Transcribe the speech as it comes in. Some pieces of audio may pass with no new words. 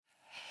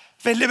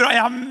Veldig bra. Jeg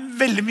har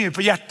veldig mye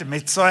på hjertet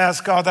mitt, så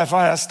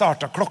derfor har jeg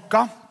startet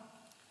klokka.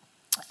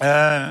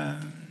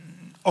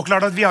 Og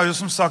klart at vi har jo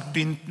som sagt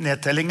begynt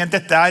nedtellingen.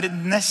 Dette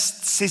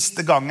nest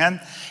siste gangen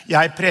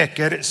jeg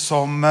preker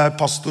som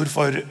pastor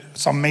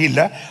sammen med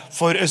Hille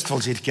for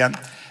Østfoldkirken.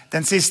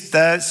 Den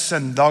siste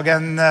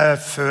søndagen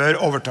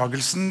før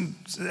overtagelsen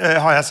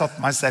har jeg satt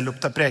meg selv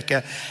opp til å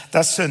preke.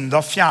 Det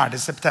søndag 4.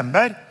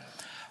 september.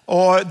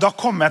 Og da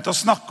kommer jeg til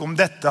å snakke om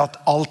dette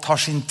at alt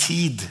har sin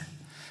tid.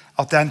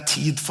 At det en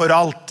tid for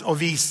alt, og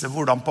vise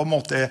hvordan på en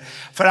måte,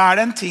 for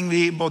det en ting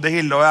vi, både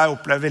Hille og jeg,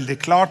 opplever veldig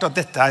klart, at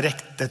dette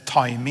rette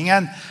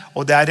timingen,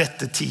 og det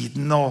rette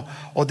tiden,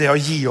 og det å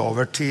gi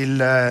over til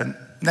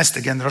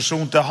neste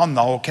generasjon, til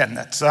Hanna og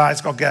Kenneth. Så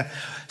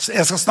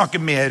jeg skal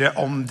snakke mer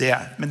om det.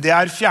 Men det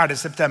 4.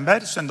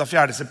 september, søndag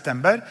 4.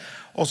 september,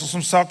 og så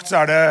som sagt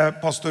så det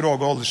pastor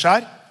Åge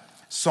Oldeskjær,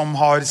 som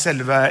har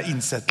selve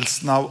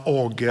innsettelsen av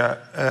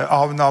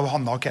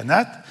Hanna og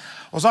Kenneth.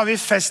 Og så har vi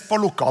fest på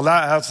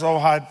lokalet, altså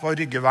her på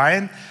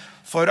Ryggeveien,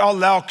 for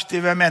alle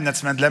aktive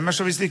menighetsmedlemmer.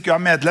 Så hvis du ikke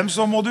medlem,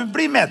 så må du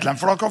bli medlem,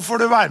 for da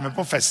får du være med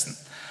på festen.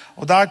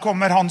 Og der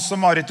kommer Hans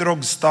og Marit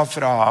Rogstad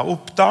fra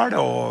Oppdal,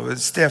 og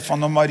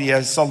Stefan og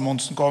Marie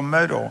Salmonsen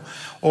kommer,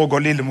 og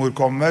Åge og Lillemor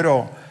kommer,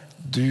 og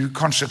du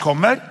kanskje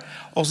kommer.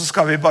 Og så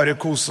skal vi bare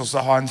kose oss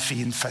og ha en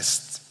fin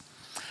fest.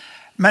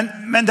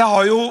 Men det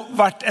har jo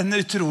vært en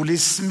utrolig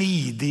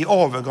smidig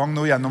overgang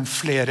nå gjennom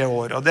flere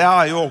år, og det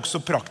jo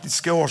også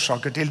praktiske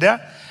årsaker til det,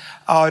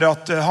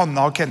 at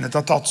Hanna og Kenneth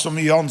har tatt så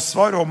mye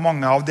ansvar, og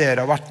mange av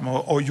dere har vært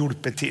med å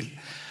hjelpe til.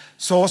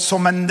 Så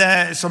som en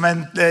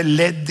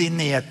ledd i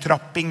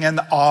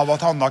nedtrappingen av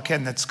at Hanna og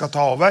Kenneth skal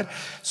ta over,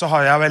 så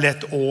har jeg vel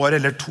 1 år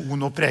eller 2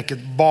 nå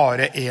preket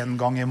bare 1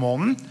 gang i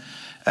måneden.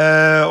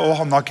 Og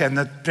Hanna og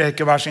Kenneth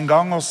preker hver sin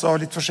gang, også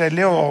litt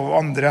forskjellig, og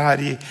andre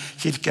her i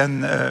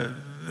kirken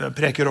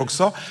preker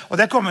også, og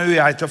det kommer jo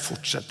jeg til å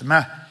fortsette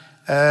med.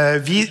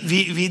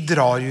 Vi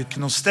drar jo ikke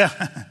noe sted.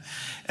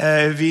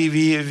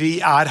 Vi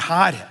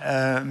her.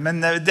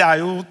 Men det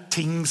jo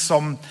ting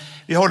som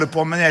vi holder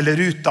på med når det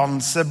gjelder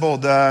utdannelse,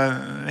 både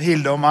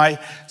Hilde og meg,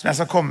 som jeg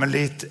skal komme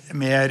litt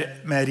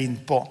mer inn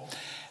på.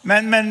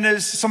 Men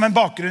som en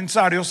bakgrunn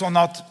så det jo sånn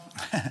at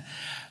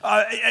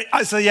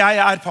altså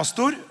jeg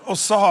pastor, og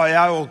så har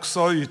jeg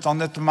også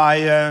utdannet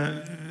meg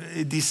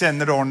i de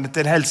senere årene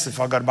til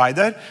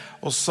helsefagarbeider,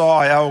 og så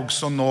har jeg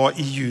også nå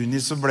i juni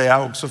så ble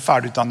jeg også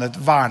ferdigutdannet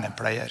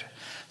vernepleier.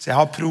 Så jeg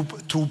har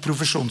 2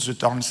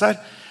 profesjonsutdannelser,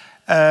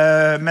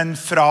 men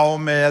fra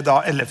og med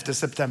da 11.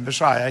 september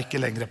så jeg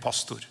ikke lenger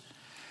pastor.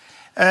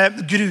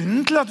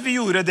 Grunnen til at vi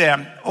gjorde det,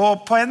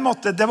 og på en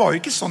måte, det var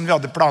jo ikke sånn vi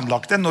hadde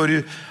planlagt det, når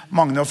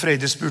Magne og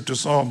Frøyde spurte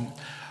oss og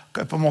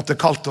på en måte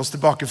kalte oss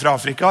tilbake fra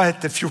Afrika,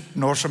 etter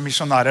 14 år som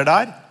misjonærer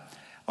der,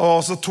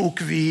 og så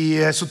tok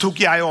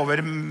jeg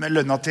over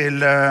lønna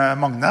til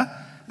Magne.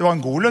 Det var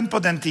en god lønn på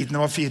den tiden, det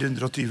var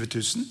 420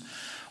 000.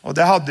 Og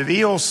det hadde vi,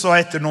 og så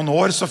etter noen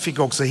år så fikk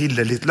også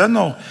Hilde litt lønn,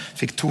 og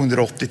fikk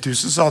 280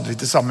 000, så hadde vi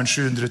til sammen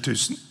 700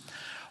 000.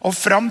 Og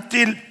frem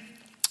til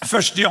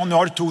 1.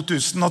 januar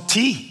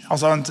 2010,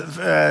 altså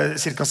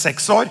cirka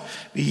 6 år,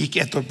 vi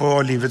gikk 1 år på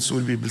Livets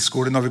Ord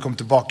Bibelskole når vi kom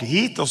tilbake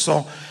hit, og så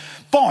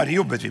bare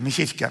jobbet vi med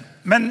kirken.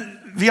 Men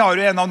vi har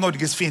jo en av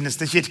Norges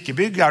fineste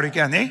kirkebygg, du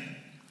ikke enig?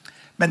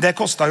 Men det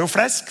kostet jo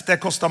flesk, det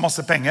kostet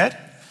masse penger.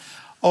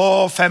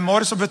 Og 5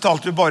 år så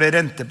betalte vi bare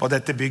rente på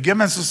dette bygget,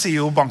 men så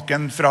sier jo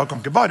banken kan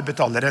ikke bare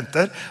betale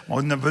renter,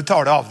 må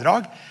betale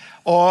avdrag.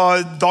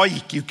 Og da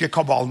gikk jo ikke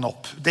kabalen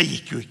opp, det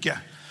gikk jo ikke.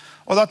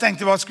 Og da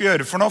tenkte jeg hva jeg skulle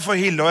gjøre for noe, for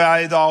Hilde og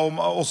jeg da,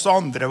 og også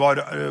andre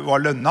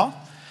var lønna.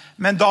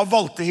 Men da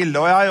valgte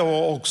Hilde og jeg,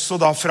 og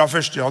også da fra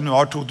 1.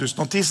 januar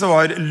 2010, så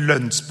var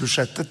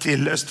lønnsbudsjettet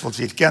til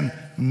Østfoldkirken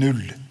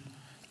 0.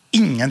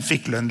 Ingen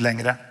fikk lønn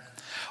lenger.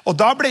 Og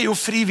da ble jo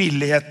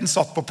frivilligheten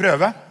satt på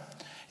prøve,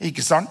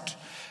 ikke sant?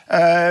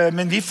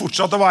 Men vi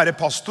fortsatte å være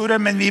pastorer,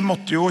 men vi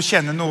måtte jo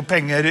tjene noe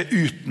penger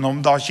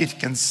utenom da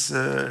kirkens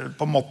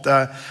på en måte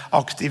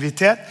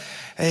aktivitet.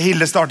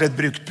 Hilde startet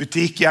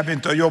bruktbutikk, jeg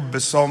begynte å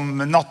jobbe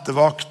som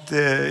nattevakt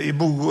i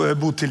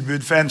botilbud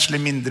for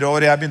enslige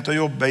mindreårige, jeg begynte å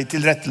jobbe i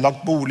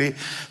tilrettelagt bolig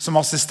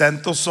som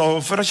assistent også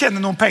for å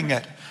tjene noen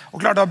penger. Og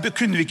klart, da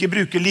kunne vi ikke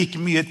bruke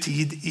like mye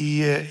tid i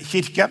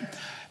kirken,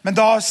 men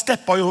da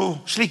steppet jo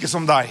slike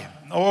som deg.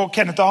 Og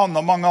Kenneth og Hanna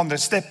og mange andre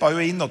steppet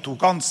jo inn og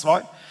tok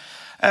ansvar.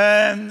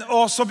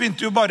 Og så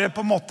begynte jo bare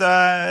på en måte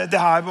det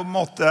her på en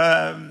måte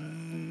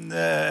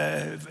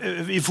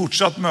vi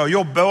fortsatte med å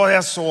jobbe, og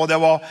jeg så det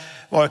var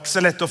ikke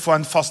så lett å få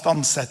en fast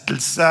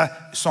ansettelse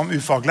som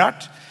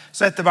ufaglært.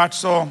 Så etter hvert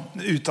så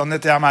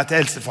utdannet jeg meg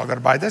til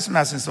helsefagarbeider, som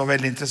jeg synes var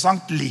veldig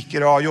interessant.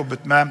 Liker å ha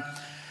jobbet med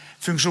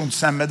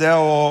funksjonshemmede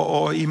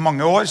og i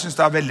mange år, synes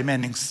det veldig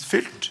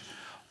meningsfylt.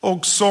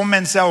 Og så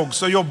mens jeg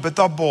også jobbet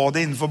da,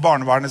 både innenfor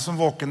barnevernet som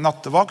våken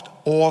nattevakt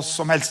og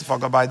som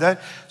helsefagarbeider,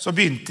 så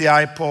begynte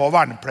jeg på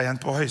vernepleien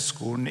på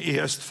Høgskolen i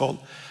Østfold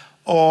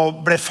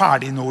og ble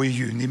ferdig nå i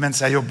juni mens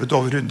jeg jobbet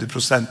over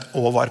 100%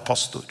 og var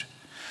pastor.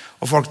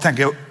 Og folk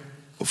tenker,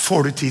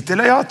 får du tid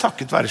til det? Ja,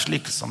 takket være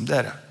slike som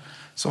dere,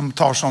 som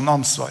tar sånn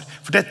ansvar.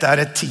 For dette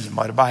et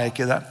teamarbeid,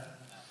 ikke det?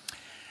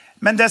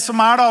 Men det som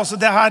da, altså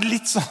det her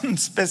litt sånn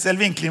spesiell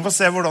vinkling for å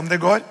se hvordan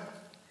det går.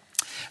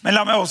 Men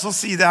la meg også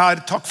si det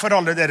her, takk for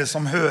alle dere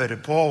som hører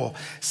på og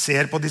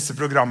ser på disse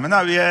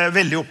programmene. Vi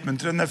veldig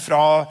oppmuntrende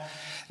fra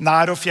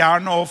nær og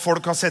fjern, og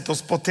folk har sett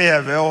oss på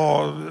TV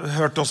og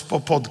hørt oss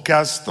på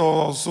podcast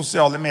og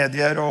sosiale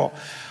medier og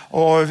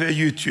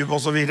YouTube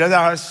og så videre.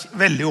 Det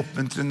veldig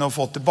oppmuntrende å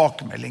få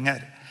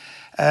tilbakemeldinger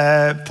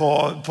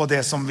på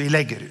det som vi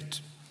legger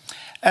ut.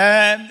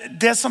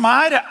 Det som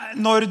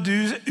når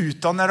du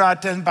utdanner deg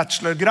til en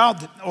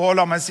bachelorgrad, og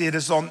la meg si det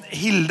sånn,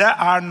 Hilde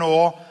nå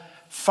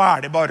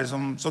ferdig bare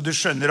så du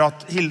skjønner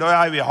at Hilde og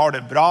jeg, vi har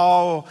det bra,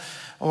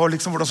 og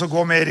liksom hvordan skal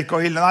gå med Erik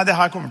og Hilde? Nei, det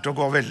her kommer til å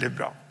gå veldig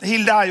bra.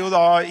 Hilde jo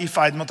da i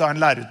ferd med å ta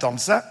en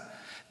lærerutdannelse.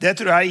 Det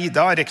tror jeg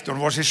Ida,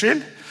 rektoren vår, sin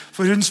skyld,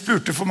 for hun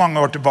spurte for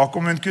mange år tilbake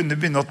om hun kunne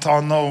begynne å ta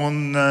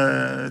noen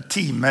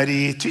timer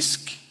i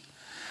tysk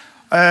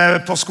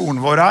på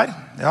skolen vår her.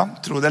 Ja,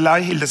 tro det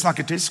eller ei, Hilde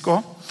snakker tysk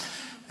også.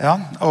 Ja,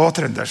 og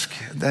trøndersk,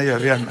 det gjør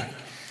vi hjemme.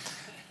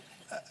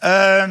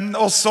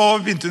 Og så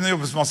begynte hun å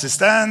jobbe som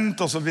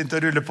assistent, og så begynte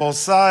hun å rulle på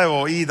seg,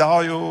 og Ida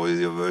har jo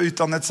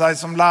utdannet seg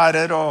som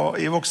lærer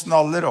i voksen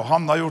alder, og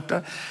han har gjort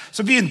det.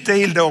 Så begynte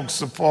Hilde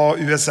også på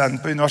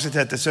USN, på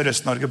Universitetet i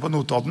Sørøst-Norge på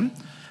Notodden,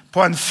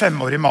 på en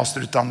 5-årig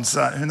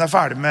masterutdannelse. Hun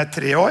ferdig med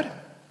 3 år,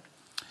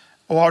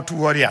 og har 2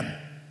 år igjen.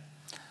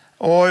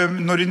 Og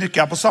når hun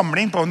ikke på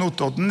samling på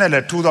Notodden,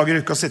 eller 2 dager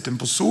i uka sitter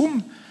hun på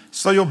Zoom,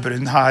 så jobber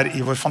hun her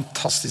i vår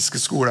fantastiske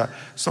skole,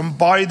 som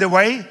by the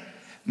way,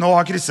 nå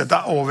har krysset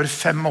over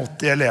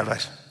 85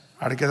 elever.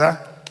 Det ikke det?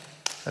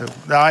 Jo,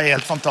 det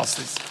helt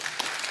fantastisk.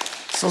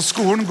 Så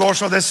skolen går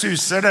så det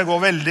suser, det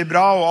går veldig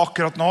bra, og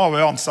akkurat nå har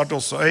vi ansatt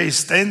også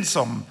Øystein,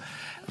 som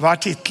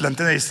titelen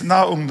til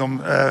Øystein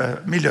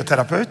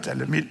miljøterapeut,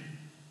 eller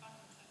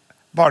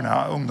barne-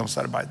 og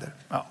ungdomsarbeider.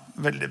 Ja,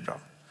 veldig bra.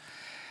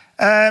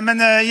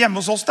 Men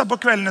hjemme hos oss på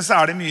kveldene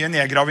så det mye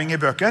nedgraving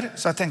i bøker,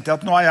 så jeg tenkte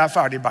at nå jeg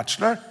ferdig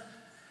bachelor,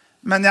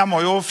 men jeg må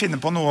jo finne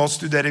på noe å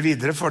studere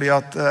videre, fordi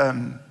at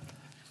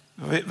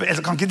jeg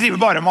kan ikke drive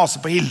bare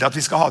mase på Hilde at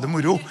vi skal ha det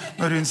moro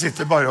når hun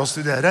sitter bare og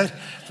studerer,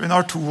 for hun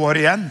har 2 år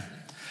igjen.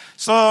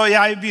 Så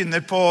jeg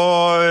begynner på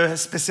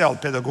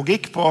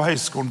spesialpedagogikk på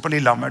Høgskolen på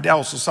Lillehammer. Det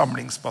også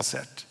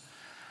samlingsbasert.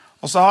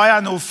 Og så har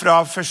jeg nå fra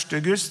 1.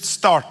 august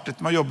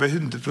startet med å jobbe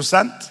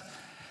 100%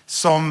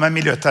 som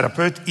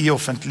miljøterapeut i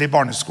offentlig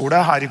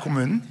barneskole her i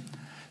kommunen,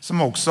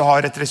 som også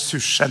har et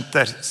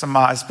ressurssenter som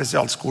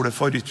spesialskole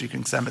for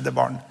utviklingshemmede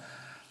barn.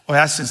 Og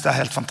jeg synes det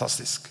helt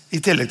fantastisk. I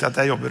tillegg til at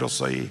jeg jobber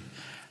også i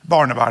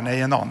barnevernet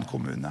i en annen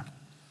kommune.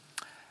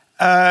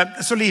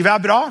 Så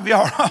livet bra. Vi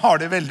har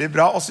det veldig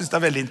bra, og synes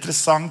det veldig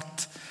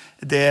interessant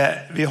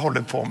det vi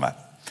holder på med.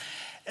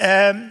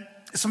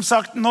 Som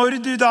sagt, når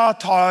du da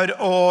tar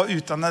og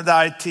utdanner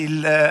deg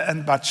til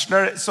en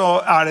bachelor,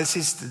 så det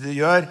siste du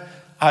gjør,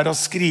 å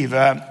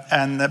skrive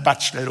en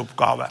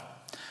bacheloroppgave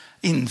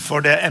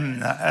innenfor det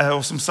emnet.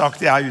 Og som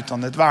sagt, jeg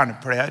utdannet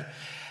vernepleier.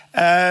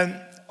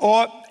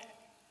 Og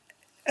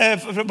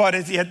for å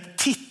bare si at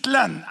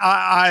titelen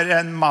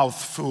en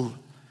mouthful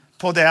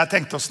på det jeg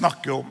tenkte å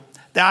snakke om.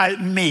 Det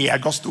et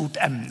megastort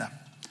emne.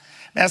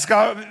 Men jeg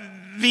skal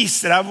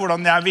vise deg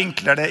hvordan jeg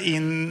vinkler det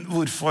inn,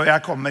 hvorfor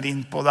jeg kommer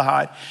inn på det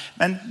her.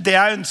 Men det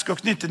jeg ønsker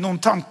å knytte noen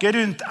tanker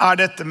rundt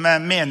dette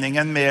med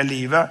meningen med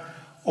livet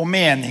og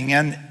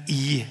meningen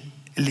i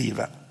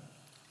livet.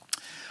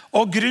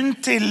 Og grunn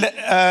til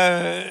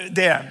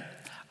det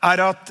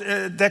at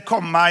det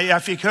kom meg,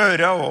 jeg fikk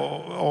høre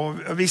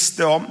og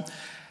visste om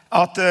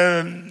at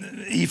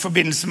i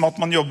forbindelse med at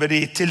man jobber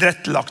i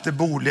tilrettelagte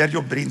boliger,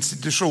 jobber i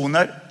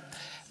institusjoner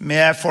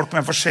med folk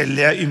med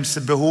forskjellige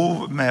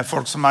ymsebehov, med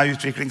folk som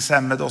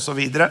utviklingshemmede og så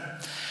videre.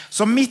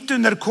 Så midt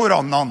under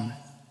koronaen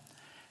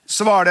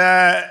så var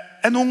det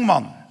en ung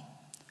mann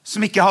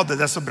som ikke hadde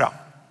det så bra.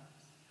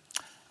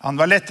 Han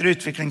var lettere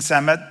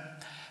utviklingshemmed,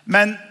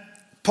 men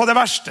på det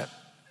verste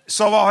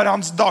så var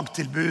hans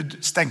dagtilbud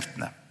stengt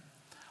ned.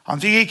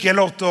 Han fikk ikke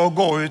lov til å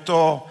gå ut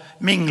og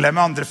mingle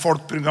med andre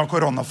folk på grunn av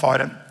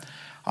koronafaren.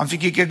 Han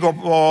fikk ikke gå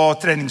på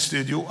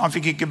treningsstudio, han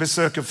fikk ikke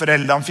besøke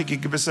foreldre, han fikk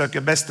ikke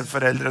besøke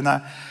besteforeldrene.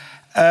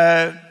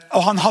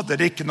 Og han hadde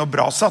det ikke noe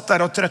bra, satt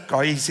der og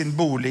trykket i sin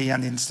bolig i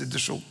en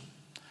institusjon.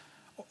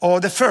 Og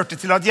det førte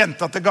til at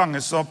gjentatte ganger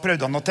så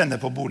prøvde han å tenne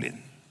på boligen.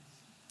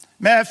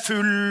 Med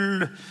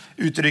full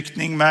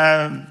utrykning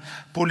med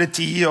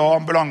politi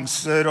og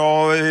ambulanser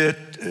og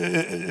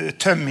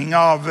tømming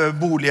av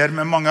boliger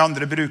med mange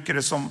andre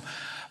brukere som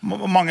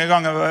mange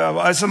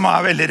ganger som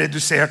veldig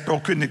redusert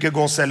og kunne ikke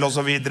gå selv og så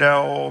videre,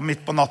 og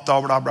midt på natta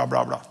og bla bla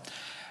bla bla.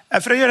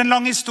 For å gjøre en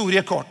lang historie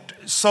kort,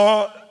 så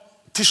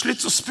til slutt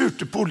så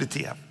spurte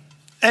politiet,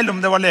 eller om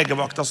det var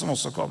legevakta som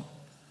også kom,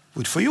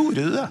 hvorfor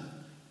gjorde du det?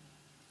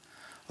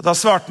 Og da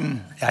svarte han,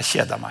 jeg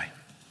kjeder meg.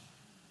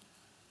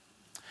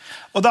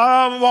 Og da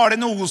var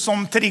det noe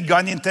som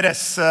trigget en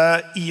interesse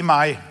i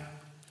meg.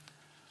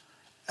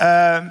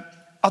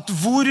 At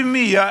hvor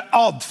mye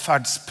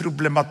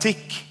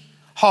adferdsproblematikk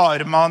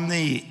har man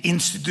i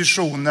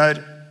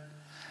institusjoner.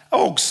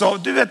 Og også,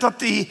 du vet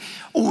at i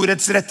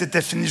ordets rette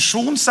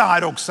definisjon så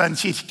også en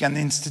kirke en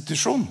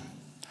institusjon.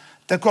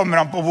 Det kommer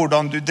an på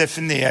hvordan du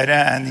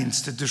definerer en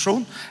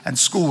institusjon. En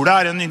skole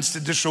en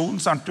institusjon,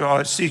 sant? Du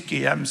har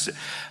sykehjem,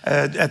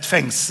 et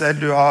fengsel,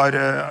 du har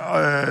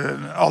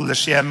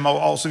aldershjem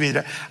og så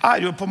videre.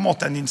 Jo på en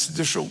måte en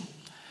institusjon.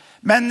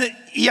 Men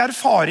i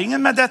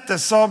erfaringen med dette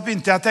så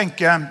begynte jeg å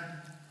tenke,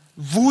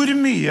 hvor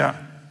mye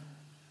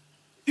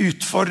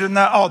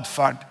utfordrende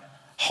adferd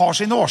har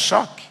sin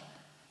årsak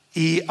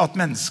i at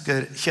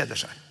mennesker kjeder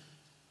seg.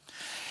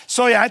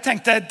 Så jeg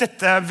tenkte,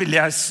 dette vil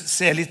jeg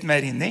se litt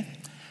mer inn i.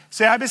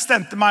 Så jeg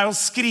bestemte meg å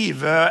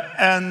skrive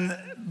en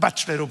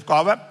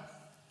bacheloroppgave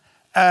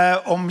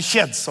om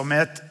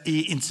kjedsomhet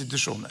i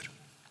institusjoner.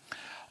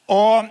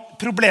 Og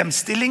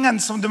problemstillingen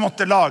som du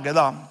måtte lage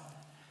da,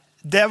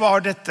 det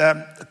var dette: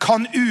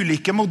 kan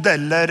ulike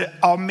modeller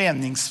av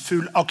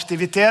meningsfull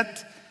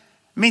aktivitet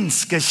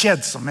minske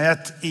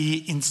kjedsomhet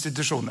i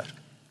institusjoner?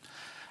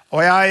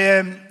 Og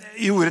jeg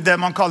gjorde det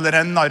man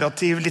kaller en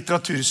narrativ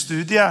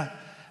litteraturstudie,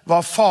 hva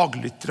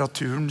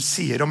faglitteraturen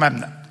sier om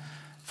emnet.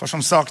 For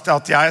som sagt,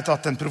 at jeg har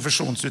tatt en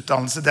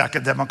profesjonsutdannelse, det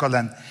ikke det man kaller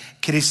en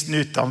kristen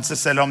utdannelse,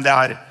 selv om det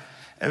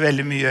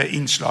veldig mye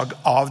innslag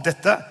av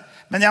dette.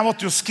 Men jeg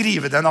måtte jo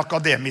skrive den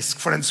akademisk,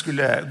 for den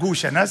skulle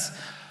godkjennes.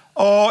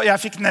 Og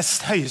jeg fikk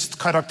nest høyest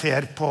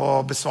karakter på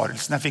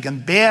besvarelsen. Jeg fikk en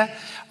B.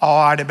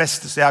 A det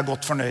beste, så jeg er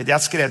godt fornøyd.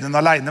 Jeg skrev den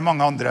alene,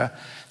 mange andre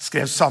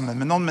skrev sammen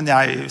med noen, men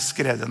jeg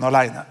skrev den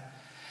alene.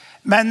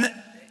 Men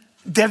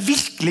det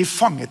virkelig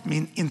fanget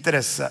min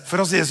interesse.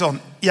 For å si det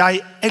sånn, jeg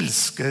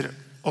elsker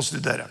å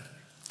studere.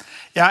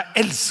 Jeg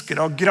elsker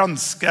å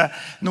granske.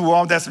 Noe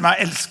av det som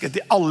jeg elsket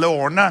i alle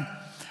årene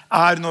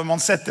når man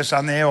setter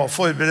seg ned og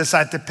forbereder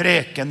seg til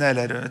preken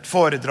eller et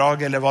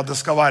foredrag eller hva det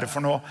skal være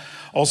for noe.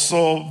 Og så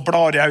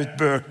blar jeg ut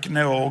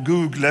bøkene og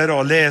googler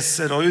og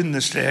leser og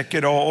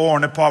understreker og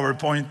ordner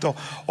PowerPoint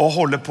og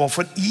holder på.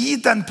 For i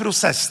den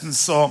prosessen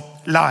så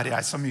lærer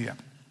jeg så mye.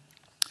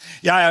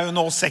 Jeg jo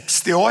nå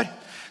 60 år,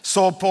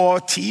 så på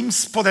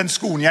Teams på den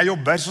skolen jeg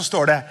jobber så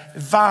står det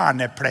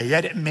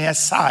vernepleier med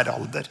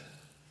særalder.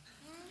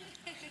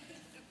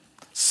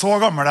 Så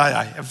gammel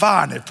jeg.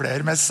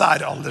 Vernepleier med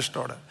særalder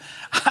står det.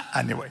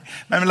 Anyway.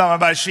 Men la meg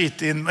bare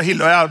skyte inn.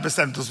 Hille og jeg har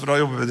bestemt oss for å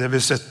jobbe med det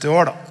ved 70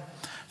 år da.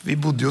 Vi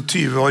bodde jo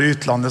 20 år i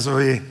utlandet, så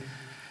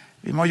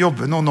vi må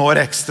jobbe noen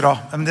år ekstra.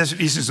 Men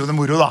vi synes jo det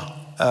moro da.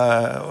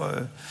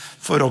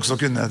 For også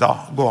å kunne da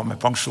gå med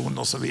pensjon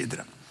og så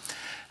videre.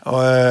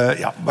 Og,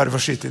 ja, bare for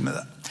å skyte inn med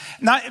det.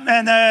 Nei,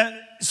 men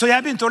så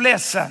jeg begynte å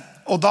lese.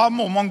 Og da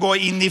må man gå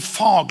inn i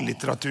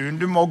faglitteraturen.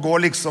 Du må gå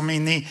liksom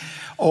inn i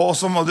og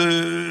så må du,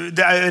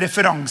 det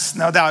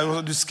referansene, og det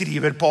jo, du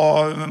skriver på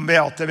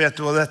Beate vet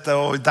du dette,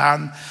 og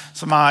Dan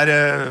som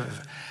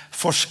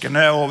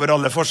forskerne over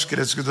alle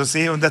forskere skulle du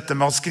si, og dette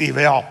med å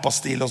skrive i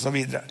apastil og så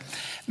videre.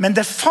 Men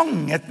det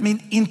fanget min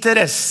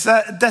interesse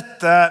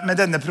dette med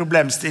denne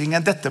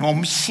problemstillingen, dette med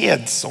om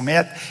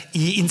kjedsomhet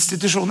i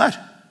institusjoner.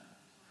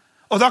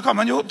 Og da kan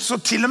man jo, så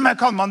til og med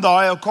kan man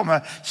da komme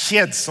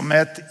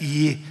kjedsomhet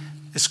i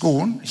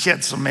skolen,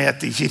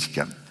 kjedsomhet i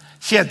kirken,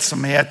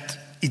 kjedsomhet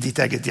i ditt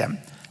eget hjem,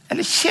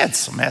 eller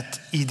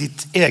kjedsomhet i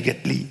ditt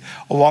eget liv,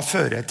 og hva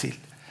fører til.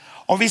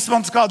 Og hvis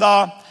man skal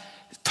da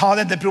ta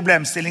denne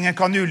problemstillingen,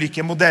 kan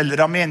ulike modeller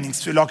av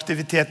meningsfull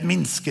aktivitet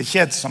minske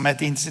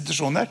kjedsomhet i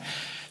institusjoner,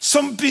 så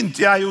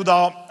begynte jeg jo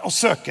da å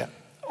søke,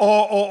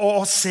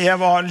 og se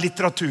hva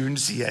litteraturen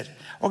sier.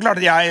 Og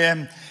klart,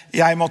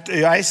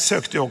 jeg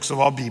søkte jo også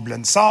hva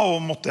Bibelen sa,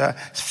 og måtte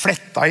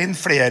flette inn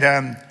flere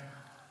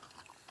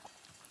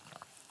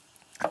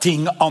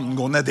ting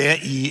angående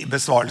det i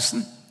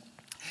besvarelsen.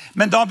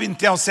 Men da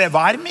begynte jeg å se,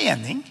 hva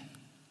mening?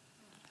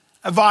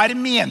 Hva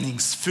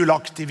meningsfull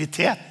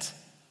aktivitet?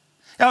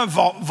 Ja,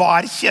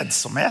 hva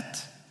kjedsomhet?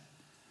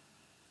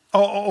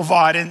 Og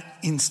hva en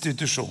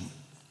institusjon?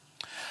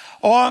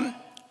 Og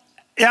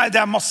ja,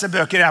 det masse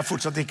bøker jeg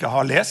fortsatt ikke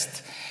har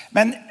lest,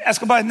 men jeg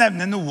skal bare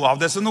nevne noe av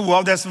det. Så noe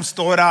av det som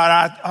står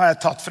her har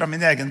jeg tatt fra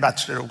min egen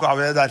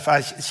bacheloroppgave, derfor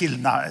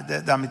kilden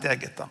det mitt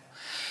eget da.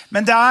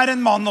 Men det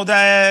en mann og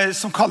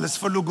som kalles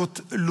for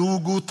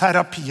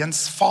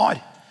logoterapiens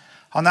far.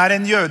 Han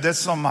en jøde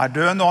som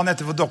død, og han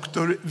heter for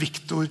doktor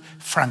Viktor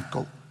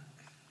Frankl.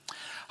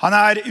 Han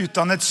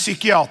utdannet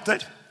psykiater,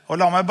 og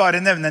la meg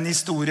bare nevne en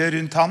historie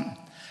rundt han.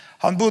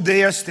 Han bodde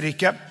i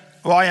Østerrike,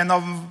 var en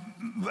av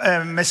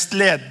mest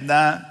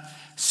ledende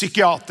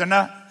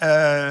psykiaterne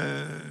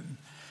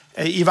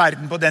i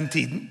verden på den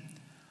tiden.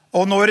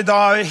 Og når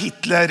da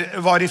Hitler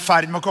var i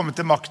ferd med å komme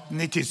til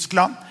makten i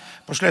Tyskland,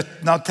 på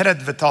slutten av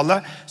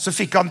 30-tallet, så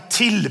fikk han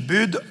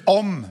tilbud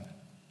om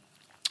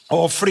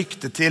å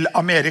flykte til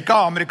Amerika.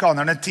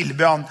 Amerikanerne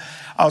tilbød han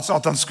altså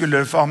at han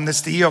skulle få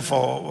amnesti og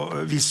få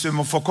visum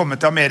og få komme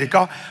til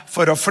Amerika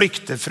for å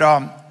flykte fra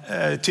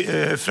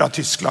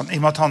Tyskland, i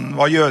og med at han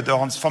var jøde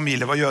og hans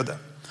familie var jøde.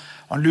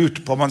 Han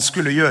lurte på om han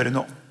skulle gjøre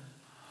noe.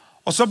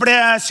 Og så ble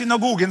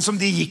synagogen som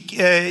de gikk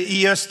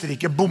i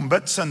Østerrike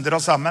bombet sønder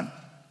og sammen.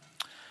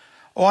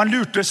 Og han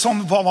lurte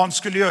sånn hva han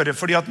skulle gjøre,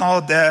 fordi at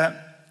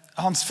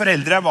hans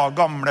foreldre var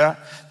gamle,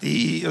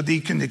 og de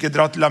kunne ikke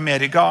dra til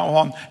Amerika, og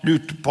han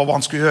lurte på hva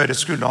han skulle gjøre.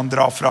 Skulle han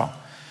dra fra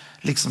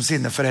liksom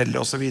sine foreldre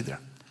og så videre.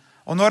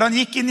 Og når han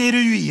gikk inn I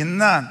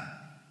ruinene,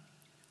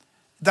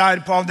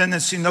 der på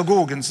denne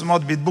synagogen som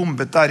hadde blitt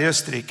bombet der I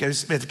Østerrike,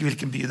 jeg vet ikke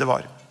hvilken by det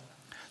var,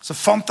 så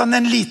fant han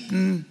en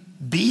liten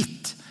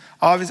bit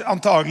av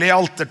antagelig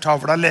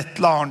altertavla eller et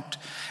eller annet,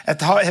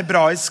 et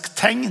hebraisk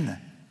tegn.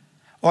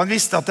 Og han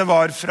visste at det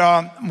var fra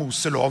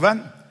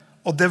Moseloven,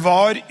 og det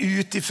var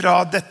ut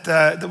ifra dette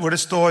hvor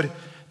det står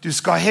du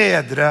skal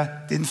hedre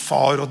din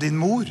far og din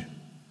mor,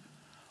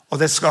 og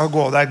det skal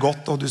gå deg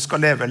godt, og du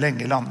skal leve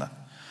lenge I landet.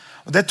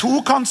 Og det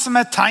tok han som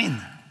et tegn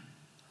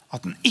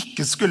at han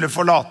ikke skulle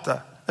forlate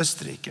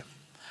Østerrike.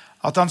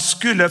 At han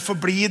skulle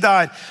forbli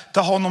der,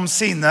 ta hånd om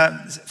sine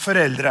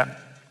foreldre.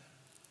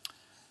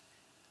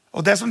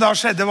 Og det som da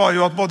skjedde var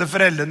jo at både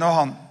foreldrene og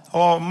han,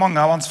 og mange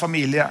av hans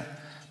familie,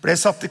 ble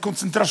satt I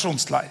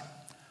konsentrasjonsleir.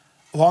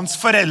 Og hans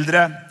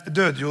foreldre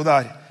døde jo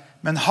der.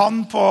 Men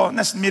han på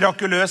nesten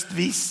mirakuløst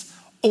vis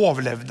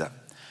overlevde.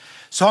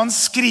 Så han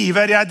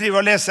skriver, jeg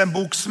driver og leser en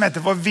bok som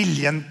heter For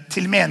viljen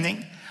til mening.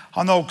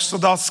 Han har også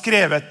da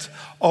skrevet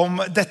om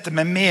dette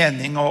med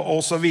mening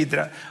og så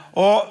videre.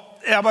 Og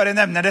jeg bare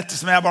nevner dette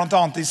som jeg blant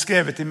annet har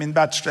skrevet I min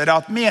bachelor,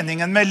 at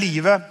meningen med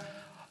livet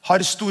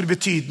har stor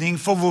betydning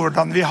for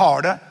hvordan vi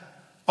har det,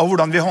 og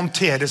hvordan vi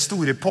håndterer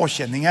store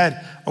påkjenninger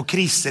og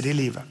kriser I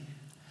livet.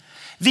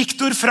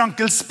 Viktor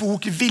Frankls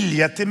bok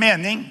Vilje til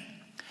mening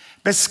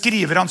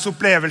beskriver hans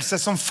opplevelse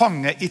som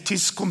fange I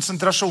tysk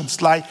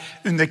konsentrasjonsleir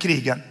under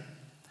krigen.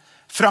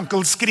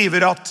 Frankl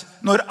skriver at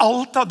når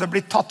alt hadde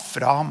blitt tatt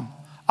fra ham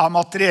av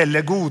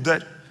materielle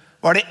goder,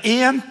 var det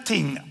en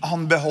ting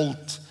han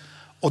beholdt,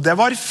 og det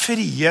var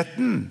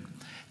friheten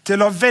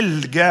til å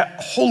velge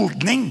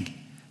holdning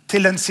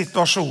til den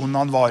situasjonen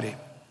han var I.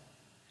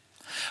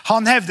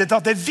 Han hevdet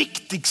at det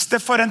viktigste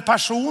for en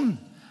person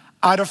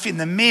å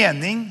finne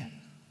mening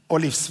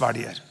og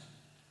livsverdier.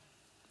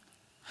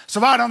 Så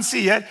hva det han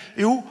sier?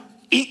 Jo,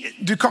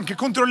 du kan ikke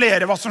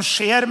kontrollere hva som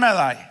skjer med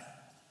deg.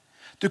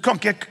 Du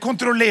kan ikke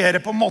kontrollere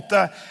på en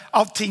måte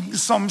av ting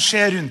som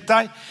skjer rundt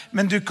deg,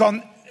 men du kan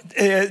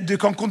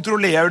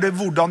kontrollere det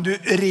hvordan du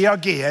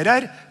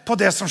reagerer på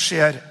det som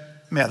skjer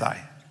med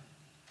deg.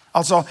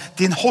 Altså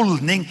din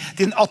holdning,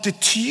 din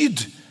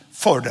attityd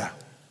for det.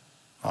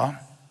 Ja.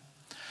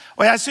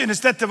 Og jeg synes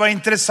dette var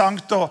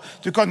interessant, og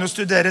du kan jo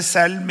studere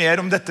selv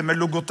mer om dette med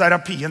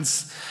logoterapien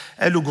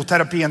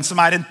som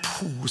en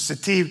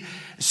positiv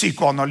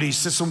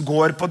psykoanalyse som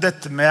går på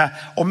dette med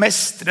å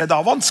mestre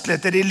da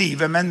vanskeligheter I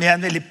livet, men med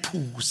en veldig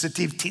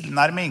positiv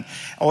tilnærming.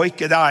 Og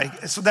ikke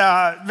så det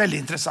veldig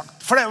interessant.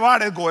 For hva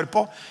det går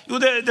på? Jo,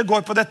 det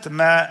går på dette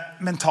med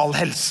mental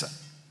helse.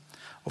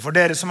 Og for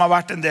dere som har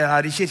vært en del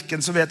her I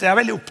kirken, så vet jeg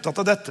veldig opptatt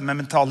av dette med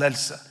mental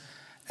helse.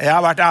 Jeg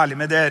har vært ærlig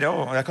med dere,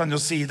 og jeg kan jo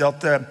si det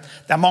at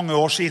det mange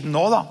år siden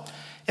nå da.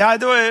 Ja,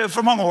 det var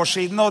for mange år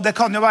siden, og det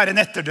kan jo være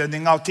en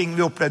etterdønning av ting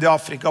vi opplevde I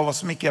Afrika, og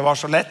som ikke var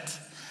så lett.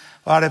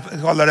 Hva det,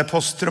 kaller det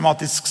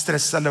posttraumatisk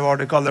stress, eller hva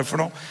det kaller det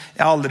for noe.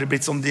 Jeg har aldri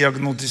blitt sånn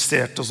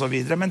diagnostisert og så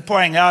videre, men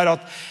poenget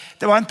at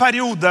det var en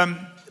periode,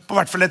 på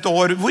hvert fall et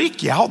år, hvor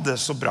ikke jeg hadde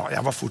så bra.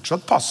 Jeg var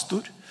fortsatt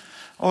pastor,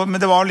 men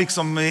det var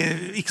liksom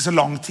ikke så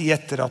lang tid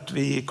etter at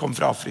vi kom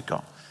fra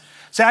Afrika.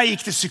 Så jeg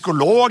gikk til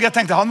psykolog, jeg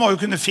tenkte han må jo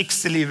kunne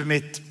fikse livet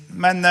mitt,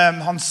 men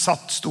han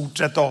satt stort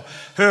sett og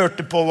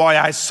hørte på hva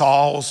jeg sa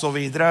og så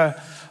videre.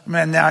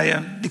 Men jeg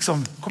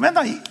liksom, kom igjen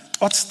da,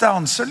 what's the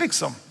answer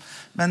liksom?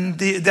 Men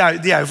de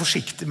jo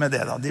forsiktige med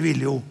det da. De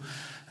vil jo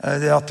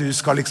det at du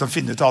skal liksom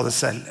finne ut av det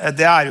selv.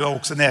 Det jo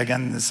også en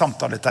egen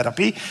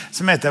samtaleterapi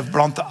som heter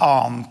blant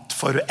annet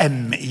for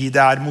MI.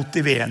 Det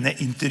motiverende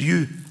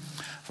intervju.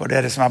 For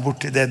dere som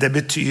borti det. Det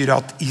betyr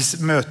at I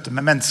møte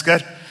med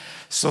mennesker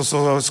så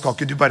skal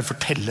ikke du bare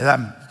fortelle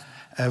dem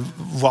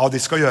hva de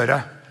skal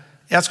gjøre.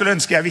 Jeg skulle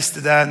ønske jeg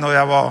visste det når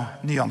jeg var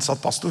nyansatt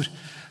pastor.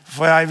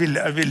 For jeg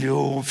ville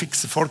jo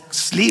fikse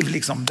folks liv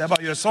liksom. Det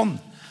bare gjør sånn.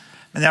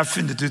 Men jeg har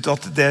funnet ut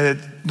at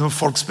når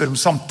folk spør om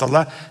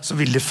samtale, så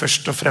vil de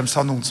først og fremst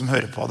ha noen som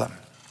hører på dem.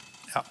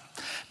 Ja.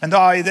 Men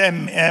da I det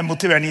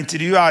motiverende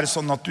intervjuet det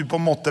sånn at du på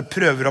en måte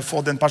prøver å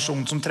få den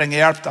personen som trenger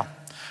hjelp da,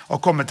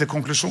 og komme til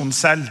konklusjonen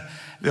selv,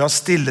 ved å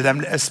stille dem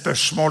et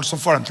spørsmål som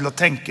får dem til å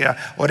tenke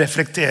og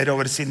reflektere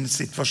over sin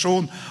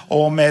situasjon,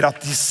 og mer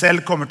at de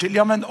selv kommer til,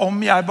 ja, men om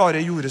jeg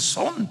bare gjorde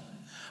sånn,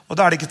 og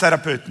da det ikke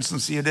terapeuten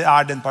som sier det,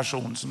 den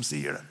personen som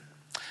sier det.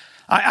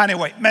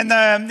 Anyway, men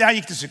jeg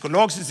gikk til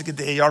psykolog, synes ikke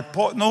det hjalp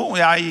på noe.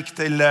 Jeg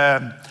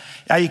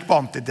gikk på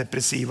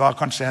antidepressiva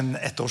kanskje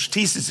et års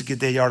tid, synes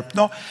ikke det hjalp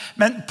noe.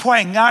 Men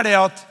poenget det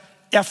at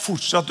jeg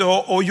fortsatte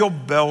å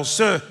jobbe og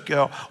søke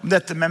om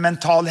dette med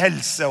mental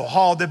helse og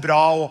ha det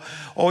bra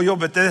og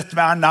jobbe til dette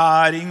med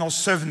ernæring og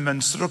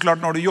søvnmønster. Og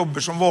klart når du jobber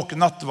som våken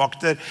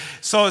nattevakter,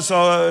 så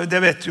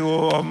det vet jo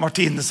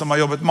Martine som har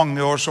jobbet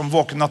mange år som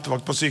våken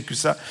nattevakt på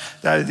sykehuset.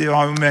 De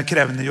har jo mer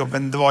krevende jobb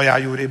enn det var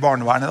jeg gjorde I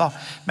barnevernet da.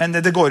 Men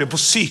det går jo på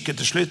syke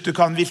til slutt. Du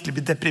kan virkelig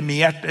bli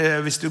deprimert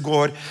hvis du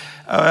går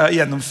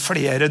gjennom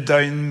flere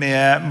døgn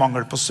med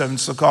mangel på søvn,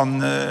 så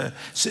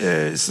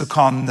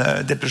kan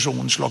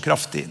depresjonen slå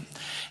kraftig inn.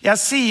 Jeg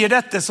sier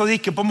dette så det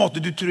ikke på en måte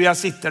du tror jeg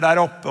sitter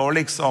der oppe og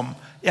liksom,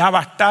 jeg har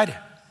vært der.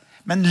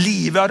 Men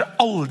livet har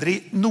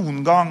aldri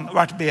noen gang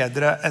vært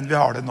bedre enn vi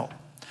har det nå.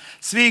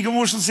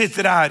 Svigermor som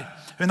sitter her,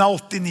 hun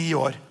 89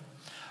 år.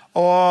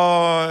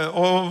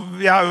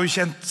 Og jeg har jo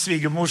kjent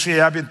svigermor siden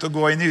jeg begynte å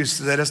gå inn i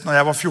huset deres når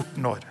jeg var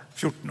 14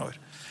 år.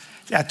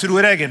 Jeg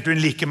tror egentlig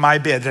hun liker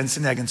meg bedre enn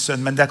sin egen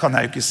sønn, men det kan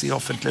jeg jo ikke si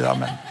offentlig da,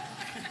 men...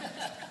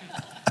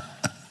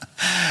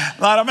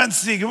 Men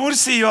svigermor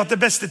sier jo at det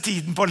beste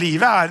tiden på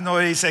livet nå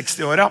i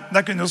 60-åra.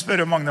 Da kunne jo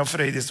spørre Magne og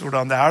Frøydis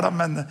hvordan det da,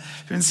 men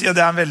hun sier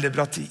det en veldig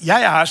bra tid.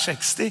 Jeg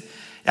 60.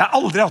 Jeg har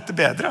aldri hatt det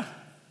bedre.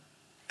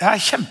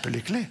 Jeg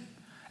kjempelykkelig.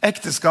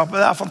 Ekteskapet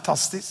det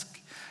fantastisk.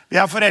 Vi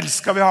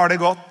forelsket, vi har det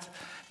godt.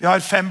 Vi har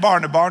 5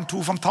 barnebarn,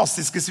 2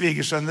 fantastiske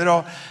svigersønner,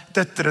 og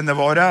døtrene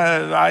våre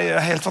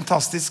helt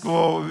fantastisk.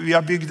 Og vi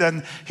har bygd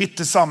en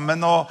hytte sammen,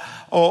 og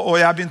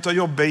jeg har begynt å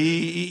jobbe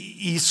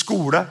i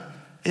skole.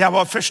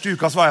 Første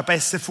uka så var jeg på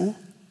SFO.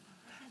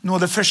 Noe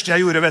av det første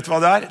jeg gjorde, vet du hva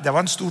det Det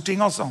var en stor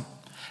ting altså.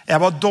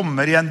 Jeg var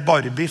dommer i en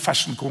Barbie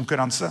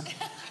fashion-konkurranse.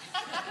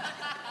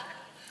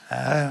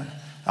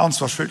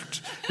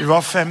 Ansvarsfullt. Vi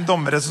var 5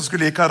 dommere som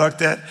skulle gi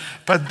karakter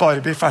på et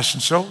Barbie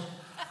fashion show.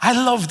 I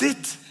loved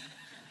it.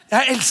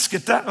 Jeg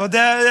elsket det. Og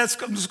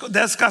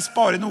det skal jeg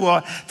spare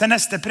noe til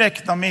neste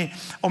preken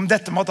om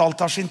dette med at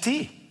alt har sin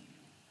tid.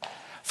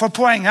 For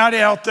poenget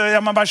det at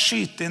jeg må bare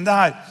skyte inn det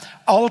her.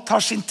 Alt har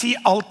sin tid,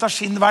 alt har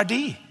sin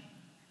verdi.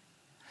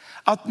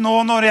 At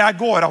nå når jeg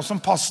går av som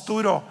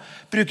pastor og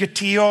bruker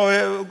tid, og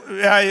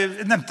jeg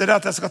nevnte det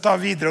at jeg skal ta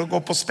videre og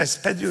gå på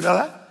spesped, gjorde jeg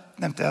det?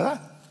 Nevnte jeg det?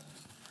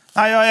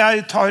 Nei,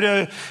 jeg tar,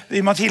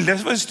 i Mathilde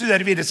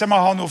studerer videre, så jeg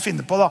må ha noe å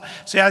finne på da.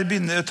 Så jeg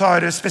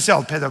tar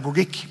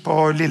spesialpedagogikk på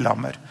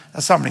Lillehammer.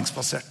 Det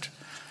samlingsbasert.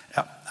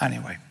 Ja,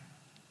 anyway.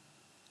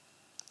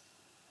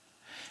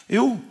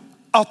 Jo,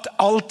 at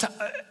alt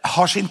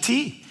har sin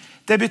tid.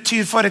 Det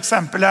betyr for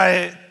eksempel,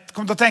 jeg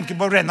kom til å tenke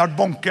på Reinhard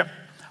Bonke.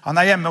 Han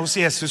hjemme hos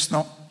Jesus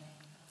nå.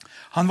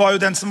 Han var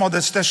jo den som hadde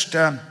det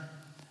største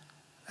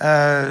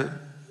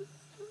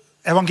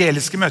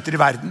evangeliske møter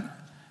i verden.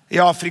 I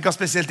Afrika,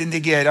 spesielt i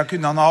Nigeria,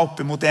 kunne han ha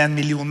oppimot 1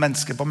 million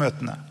mennesker på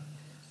møtene.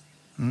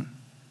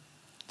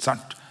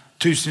 Sant?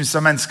 Tusenvis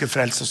av mennesker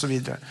frels og så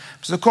videre.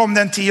 Så kom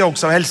det en tid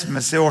også av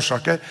helsemessige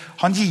årsaker.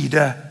 Han gir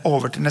det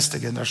over til neste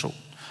generasjon.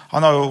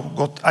 Han har jo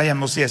gått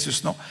hjemme hos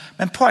Jesus nå.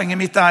 Men poenget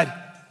mitt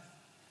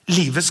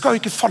livet skal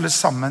jo ikke falle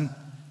sammen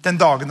den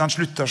dagen han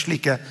slutter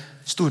slike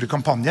store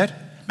kampanjer.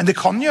 Men det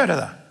kan gjøre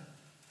det.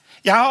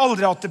 Jeg har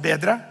aldri hatt det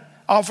bedre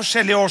av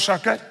forskjellige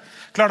årsaker.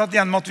 Klart at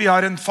gjennom at vi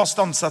har en fast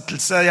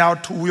ansettelse, jeg har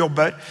 2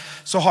 jobber,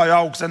 så har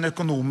jeg også en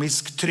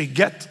økonomisk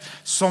trygghet,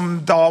 som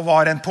da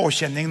var en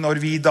påkjenning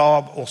når vi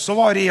da også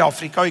var i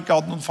Afrika og ikke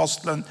hadde noen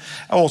fastlønn.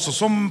 Også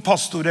som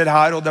pastorer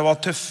her, og det var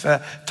tøffe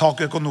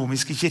tak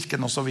økonomisk i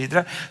kirken og så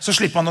videre. Så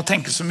slipper man å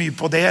tenke så mye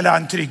på det, eller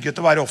en trygghet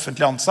å være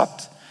offentlig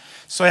ansatt.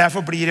 Så jeg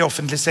forblir i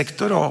offentlig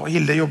sektor, og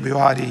Hilde jobber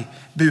jo her i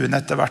buen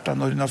etter hvert da,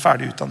 når hun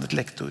ferdig utdannet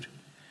lektor.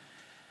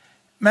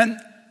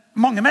 Men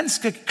mange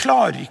mennesker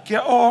klarer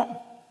ikke å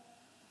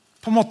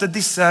på en måte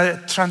disse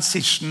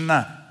transitionene.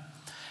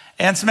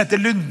 En som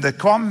heter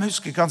Lundekvam,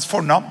 husker ikke hans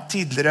fornavn,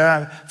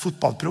 tidligere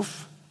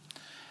fotballproff.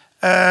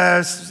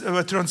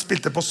 Jeg tror han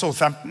spilte på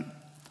Southampton.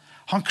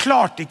 Han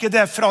klarte ikke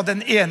det fra den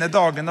ene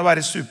dagen å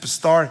være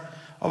superstar,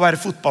 å være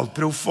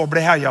fotballproff og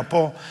ble heia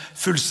på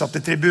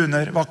fullsatte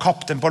tribuner, var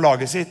kapten på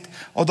laget sitt,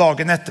 og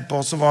dagen etterpå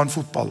så var han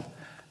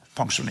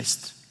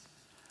fotballpensjonist.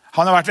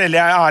 Han har vært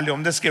veldig ærlig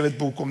om det, skrevet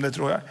bok om det,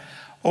 tror jeg.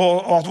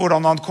 Og at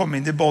hvordan han kom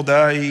inn i både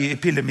i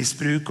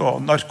pillemisbruk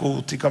og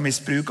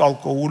narkotikamisbruk,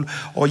 alkohol,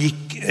 og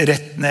gikk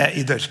rett ned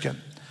i dørken.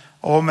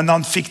 Men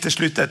han fikk til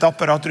slutt et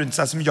apparat rundt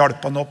seg som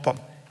hjalp han opp.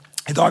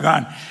 I dag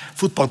han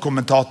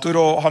fotballkommentator,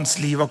 og hans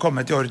liv har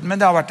kommet i orden,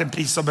 men det har vært en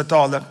pris å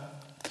betale.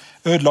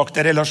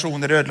 Ødelagte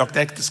relasjoner,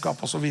 ødelagte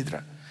ekteskap og så videre.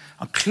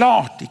 Han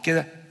klarte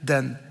ikke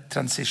den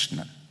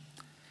transitionen.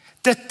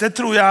 Dette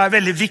tror jeg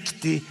veldig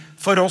viktig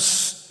for oss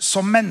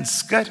som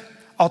mennesker,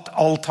 at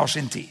alt har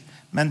sin tid.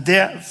 Men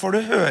det får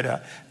du høre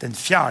den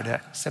 4.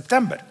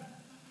 september.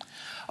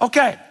 Ok,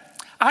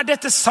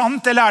 dette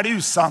sant eller det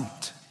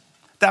usant?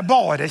 Det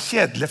bare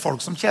kjedelige folk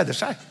som kjeder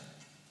seg.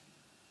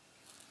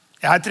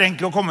 Jeg trenger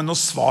ikke å komme noe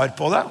svar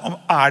på det.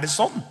 Det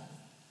sånn?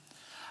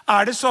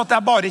 Det så at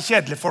det bare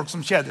kjedelige folk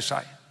som kjeder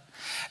seg?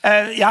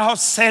 Jeg har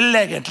selv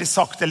egentlig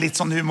sagt det litt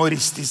sånn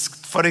humoristisk.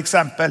 For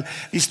eksempel,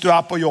 hvis du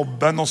på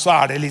jobben, og så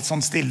det litt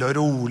sånn stille og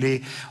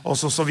rolig, og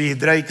så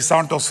videre, ikke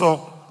sant? Og så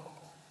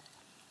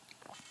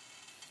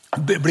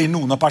blir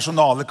noen av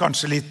personalet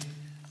kanskje litt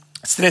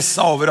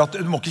stresset over at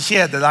du må ikke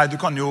kjede deg, du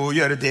kan jo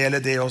gjøre det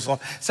eller det også.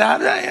 Så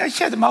jeg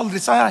kjeder meg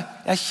aldri, sa jeg.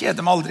 Jeg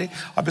kjeder meg aldri.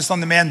 Jeg har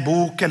bestandig med en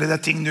bok eller det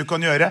ting du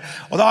kan gjøre.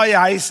 Og da har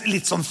jeg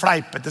litt sånn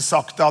fleipete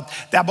sagt at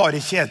det bare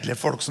kjedelige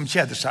folk som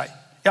kjeder seg.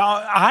 Ja,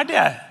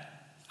 det?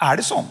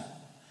 Det sånn?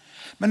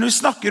 Men når vi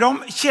snakker om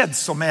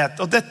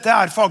kjedsomhet, og dette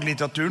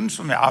faglitteraturen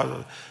som jeg har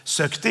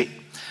søkt i,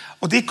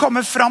 og de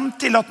kommer frem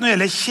til at når det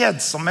gjelder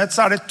kjedsomhet,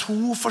 så det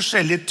 2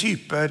 forskjellige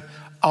typer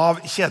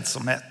av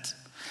kjedsomhet.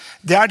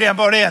 Det det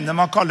bare ene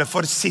man kaller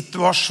for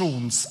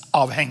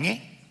situasjonsavhengig.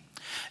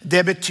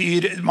 Det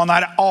betyr man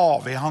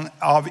avhengig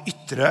av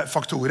ytre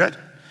faktorer.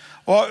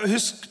 Og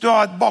husk, du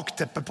har et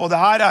bakteppe på det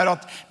her,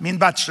 at min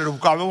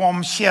bacheloroppgave var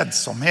om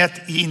kjedsomhet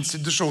i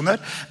institusjoner,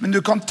 men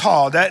du kan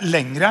ta det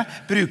lengre,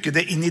 bruke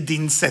det inn i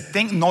din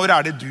setting.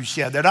 Når det du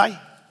kjeder deg?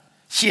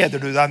 Kjeder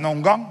du deg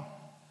noen gang?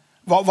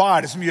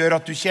 Hva det som gjør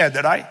at du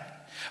kjeder deg?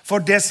 For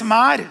det som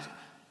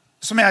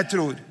jeg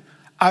tror,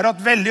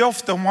 at veldig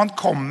ofte om man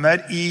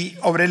kommer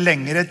over en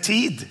lengre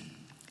tid,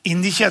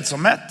 inn i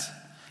kjedsomhet,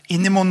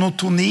 inn i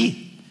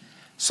monotoni,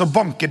 så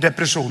banker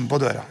depresjonen på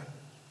døra.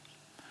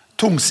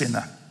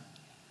 Tungsinne.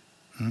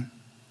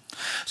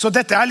 Så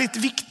dette litt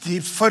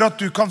viktig for at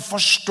du kan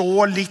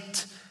forstå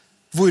litt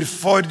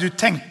hvorfor du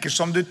tenker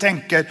som du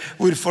tenker,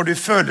 hvorfor du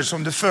føler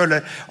som du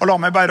føler. Og la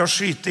meg bare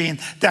skyte inn.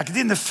 Det ikke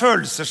dine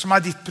følelser som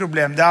ditt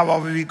problem, det hva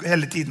vi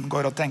hele tiden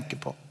går og tenker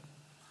på.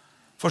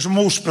 For som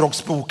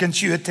ordspråksboken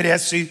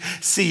 23:7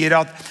 sier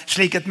at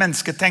slik et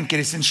menneske tenker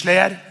i sin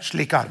slær,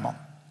 slik man.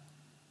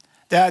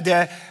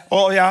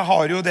 Og jeg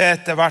har jo det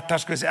etter hvert, her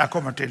skal vi se, jeg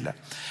kommer til det.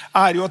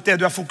 Jo at det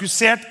du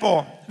fokusert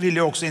på, vil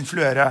jo også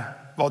influere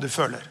hva du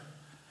føler.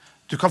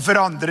 Du kan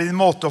forandre din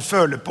måte å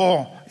føle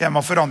på, jeg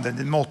må forandre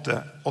din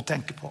måte å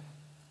tenke på.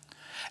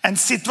 En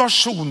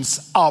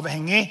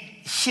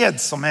situasjonsavhengig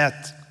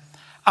kjedsomhet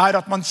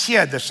at man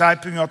kjeder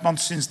seg på grunn av at man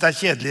synes det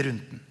kjedelig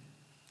rundt den.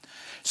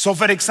 Så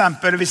for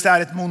eksempel hvis det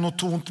et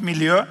monotont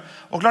miljø,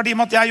 og klart i og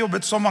med at jeg har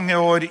jobbet så mange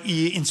år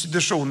i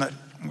institusjoner,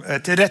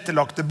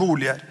 tilrettelagte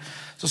boliger,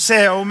 så ser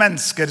jeg jo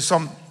mennesker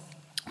som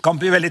kan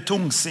bli veldig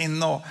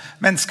tungsinn, og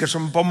mennesker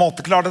som på en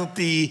måte klarer at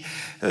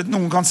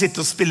noen kan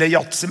sitte og spille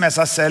jatsi med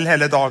seg selv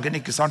hele dagen,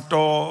 ikke sant?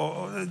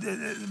 Og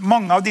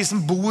mange av de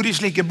som bor i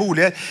slike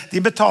boliger,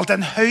 de betalte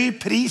en høy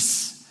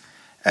pris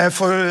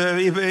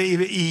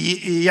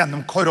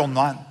gjennom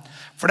koronaen.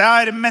 For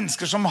det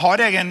mennesker som har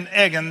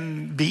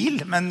egen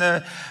bil, men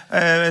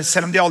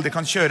selv om de aldri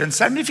kan kjøre en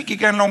selv, de fikk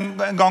ikke en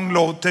gang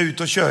lov til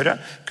ut å kjøre,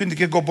 kunne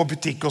ikke gå på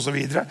butikk og så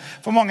videre.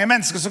 For mange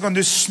mennesker så kan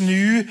du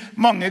snu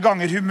mange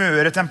ganger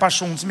humøret til en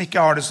person som ikke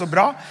har det så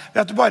bra,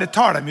 ved at du bare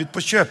tar dem ut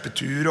på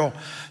kjøpetur og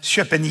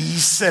kjøper en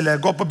is,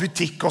 eller går på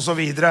butikk og så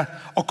videre,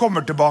 og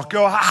kommer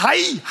tilbake og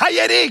hei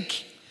Erik!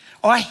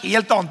 Og en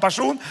helt annen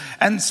person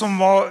enn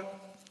som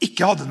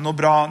ikke hadde noe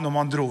bra når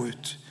man dro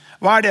ut.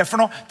 Hva det for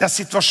noe? Det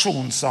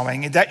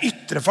situasjonsavhengig. Det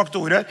ytre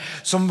faktorer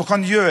som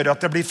kan gjøre at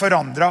det blir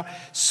forandret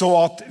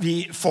så at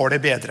vi får det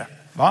bedre.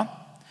 Va?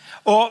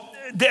 Og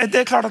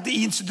det klart at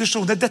i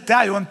institusjoner,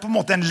 dette jo på en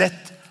måte en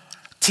lett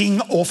ting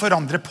å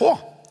forandre på.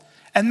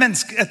 Et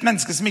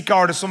menneske som ikke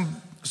har det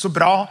så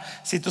bra,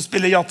 sitter og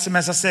spiller jatsi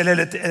med seg selv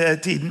hele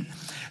tiden,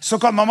 så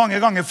kan man mange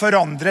ganger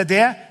forandre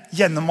det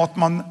gjennom at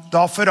man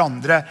da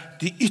forandrer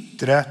de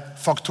ytre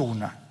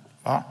faktorene.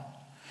 Va?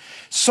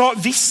 Så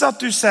hvis at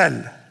du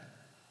selv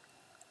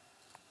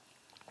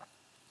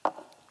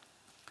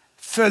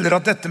føler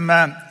at dette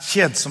med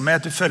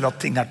kjedsomhet, du føler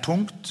at ting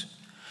tungt,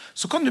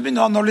 så kan du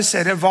begynne å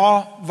analysere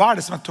hva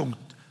det som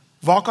tungt?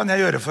 Hva kan jeg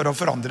gjøre for å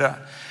forandre?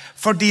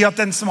 Fordi at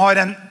den som har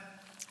en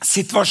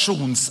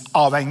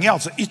situasjonsavhengig,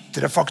 altså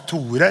ytre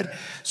faktorer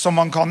som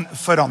man kan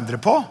forandre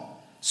på,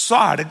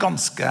 så det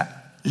ganske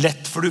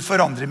lett, for du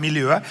forandrer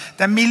miljøet.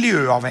 Det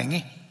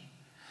miljøavhengig.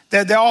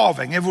 Det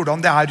avhengig av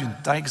hvordan det rundt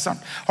deg, ikke sant?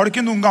 Har du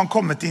ikke noen gang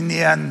kommet inn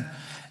i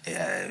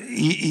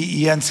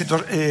en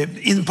situasjon,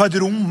 inn på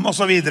et rom og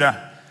så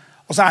videre,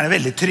 og så det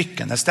veldig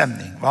trykkende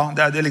stemning. Va?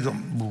 Det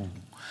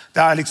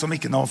liksom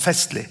ikke noe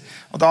festlig.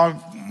 Og da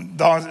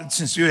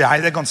synes jo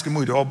jeg det ganske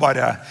moro å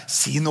bare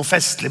si noe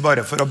festlig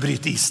bare for å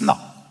bryte isen da.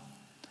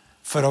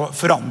 For å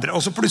forandre.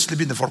 Og så plutselig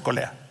begynner folk å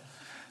le.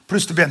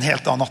 Plutselig blir en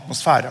helt annen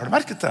atmosfære. Har du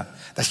merket det?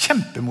 Det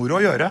kjempemoro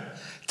å gjøre.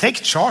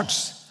 Take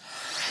charge.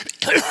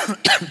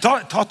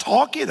 Ta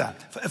tak i det.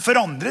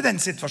 Forandre den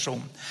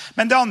situasjonen.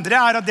 Men det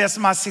andre at det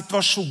som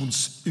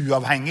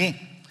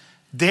situasjonsuavhengig,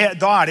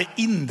 da det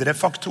indre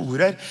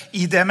faktorer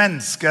i det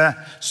mennesket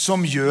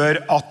som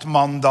gjør at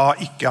man da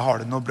ikke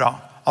har det noe bra.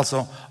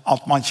 Altså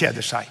at man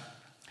kjeder seg.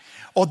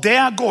 Og det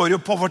går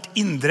jo på vårt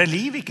indre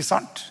liv, ikke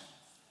sant?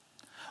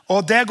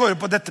 Og det går jo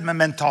på dette med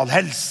mental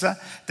helse.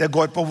 Det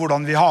går på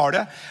hvordan vi har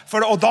det.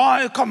 Og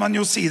da kan man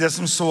jo si det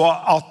som så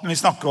at når vi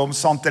snakker om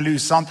sant eller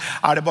usant,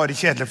 det bare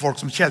kjedelige folk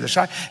som kjeder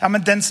seg. Ja,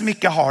 men den som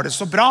ikke har det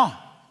så bra,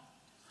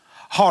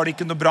 har det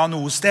ikke noe bra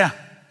noe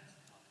sted.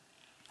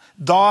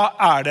 Da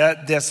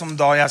det som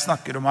da jeg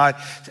snakker om her,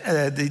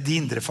 de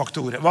indre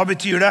faktorer. Hva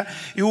betyr det?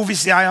 Jo,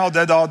 hvis jeg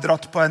hadde da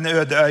dratt på en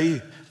øde øy,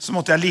 så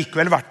måtte jeg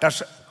likevel vært der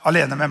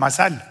alene med meg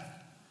selv.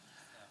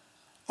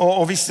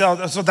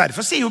 Så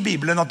derfor sier jo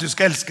Bibelen at du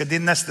skal elske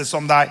din neste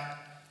som deg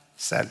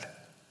selv.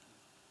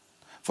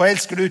 For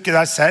elsker du ikke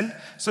deg selv,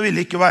 så vil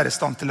du ikke være i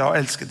stand til å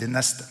elske din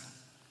neste.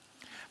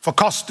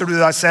 Forkaster du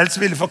deg selv, så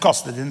vil du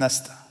forkaste din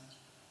neste.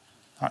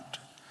 Har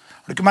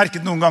du ikke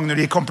merket noen ganger når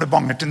de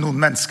komplimenter til noen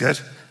mennesker,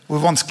 hvor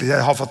vanskelig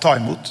det har fått ta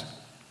imot?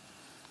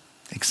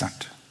 Ikke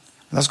sant?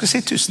 Men da skal jeg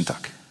si tusen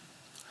takk.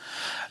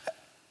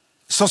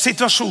 Så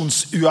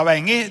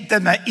situasjonsuavhengig,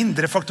 denne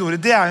indre faktorer,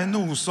 det jo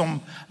noe som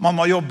man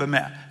må jobbe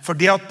med.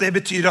 Fordi at det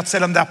betyr at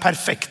selv om det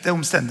perfekte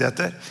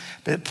omstendigheter,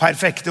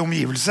 perfekte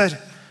omgivelser,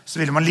 så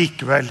vil man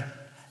likevel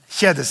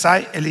kjede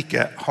seg eller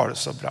ikke ha det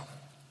så bra.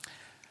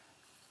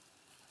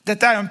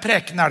 Dette jo en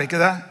preken, det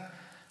ikke det?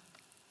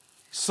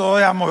 Så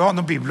jeg må jo ha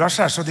noen bibelvers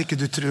her, så ikke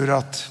du tror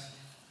at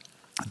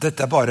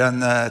dette bare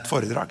et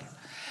foredrag.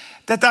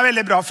 Dette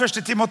veldig bra. 1.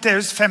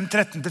 Timoteus 5,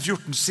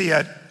 13-14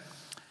 sier,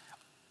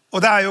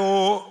 og det jo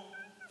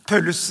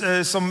Paulus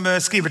som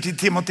skriver til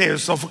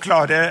Timoteus og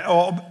forklarer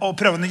og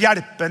prøver å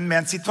hjelpe med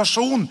en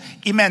situasjon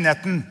i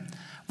menigheten,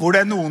 hvor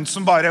det noen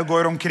som bare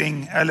går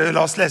omkring, eller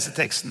la oss lese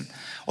teksten.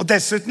 Og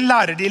dessuten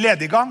lærer de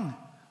lediggang,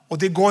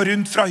 og de går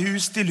rundt fra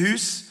hus til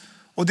hus,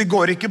 og de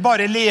går ikke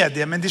bare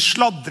ledige, men de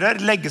sladrer,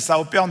 legger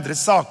seg opp i andre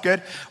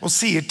saker og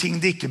sier ting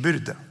de ikke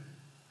burde.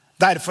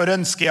 Derfor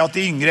ønsker jeg at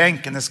de yngre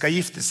enkene skal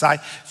gifte seg,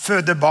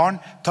 føde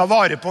barn, ta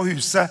vare på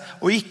huset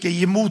og ikke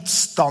gi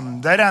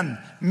motstanderen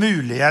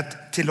mulighet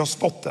til å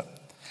spotte.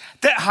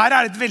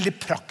 Dette et veldig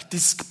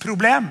praktisk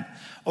problem,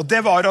 og det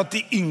var at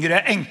de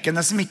yngre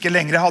enkene som ikke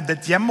lenger hadde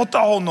et hjem å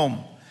ta hånd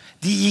om,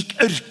 de gikk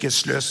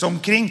ørkesløse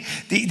omkring,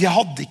 de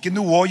hadde ikke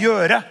noe å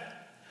gjøre.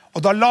 Og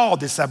da la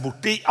de seg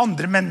bort i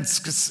andre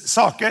menneskers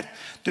saker.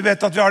 Du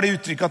vet at vi har det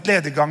uttrykk at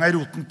lediggang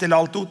roten til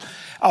alt ondt.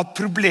 At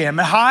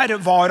problemet her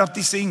var at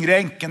disse yngre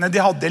enkene,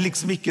 de hadde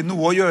liksom ikke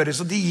noe å gjøre,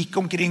 så de gikk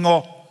omkring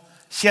og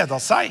kjeda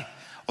seg.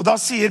 Og da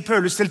sier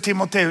Paulus til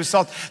Timoteus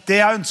at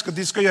det jeg ønsker at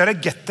de skal gjøre,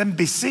 get them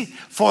busy,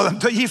 få dem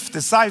til å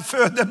gifte seg,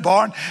 føde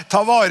barn,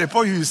 ta vare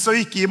på huset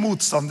og ikke gi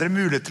motstandere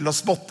mulighet til å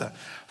spotte.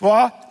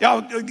 Ja,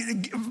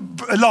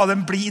 la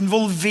dem bli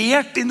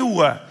involvert i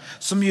noe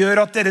som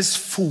gjør at deres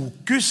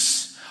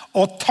fokus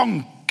og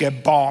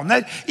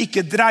tankebaner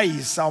ikke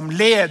dreier seg om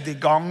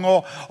lediggang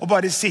og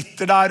bare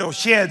sitter der og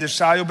kjeder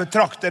seg og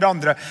betrakter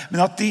andre,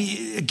 men at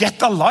de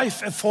get a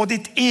life, få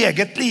ditt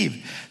eget liv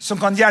som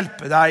kan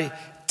hjelpe deg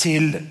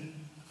til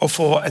å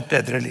få et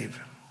bedre liv.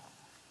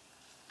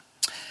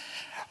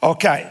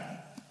 Ok,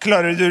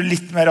 klarer du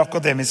litt mer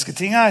akademiske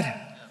ting her?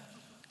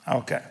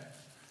 Ok.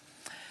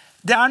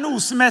 Det noe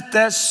som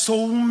heter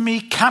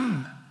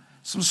SOMICAM,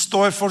 som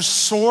står for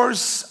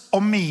Source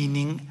of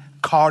Meaning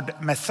Card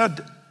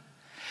Method.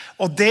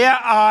 Og det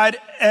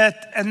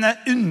en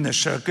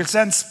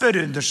undersøkelse, en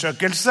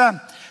spørreundersøkelse,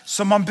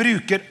 som man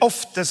bruker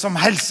ofte som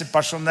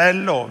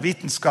helsepersonell og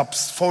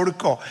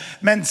vitenskapsfolk og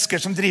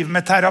mennesker som driver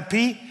med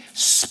terapi,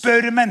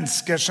 spør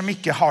mennesker som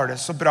ikke har det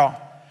så bra,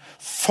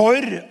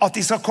 for at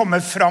de skal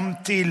komme fram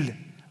til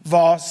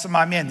hva som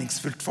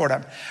meningsfullt for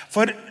dem.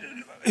 For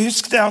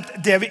husk det at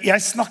det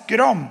jeg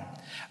snakker om,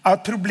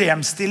 at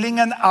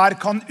problemstillingen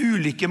kan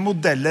ulike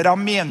modeller av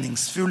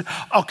meningsfull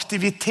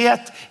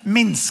aktivitet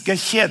minske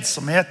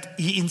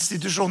kjedsomhet i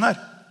institusjoner.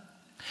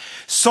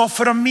 Så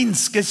for å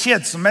minske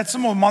kjedsomhet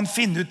så må man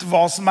finne ut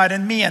hva som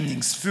en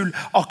meningsfull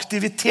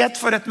aktivitet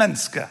for et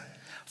menneske.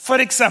 For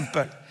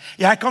eksempel,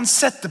 jeg kan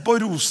sette på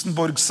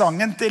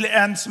Rosenborg-sangen til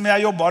en som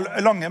jeg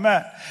jobbet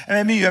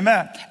mye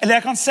med. Eller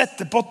jeg kan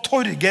sette på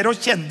Torger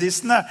og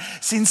kjendisene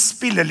sin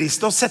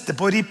spilleliste og sette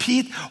på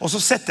repeat, og så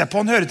setter jeg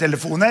på en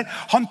høretelefoner.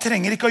 Han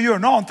trenger ikke å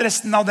gjøre noe annet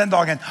resten av den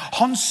dagen.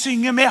 Han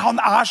synger med,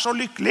 han så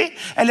lykkelig.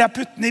 Eller jeg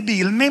putter den i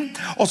bilen min,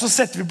 og så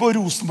setter vi på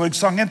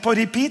Rosenborg-sangen på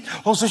repeat,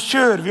 og så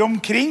kjører vi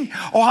omkring,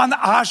 og han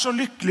så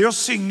lykkelig og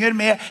synger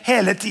med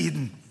hele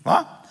tiden.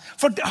 Hva?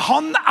 For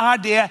han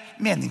det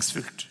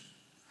meningsfullt.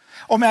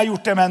 Om jeg har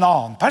gjort det med en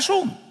annen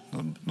person,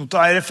 nå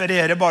tar jeg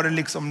referere bare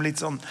liksom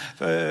litt sånn,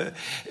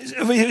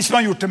 hvis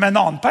man har gjort det med en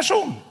annen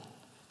person,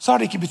 så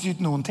har det ikke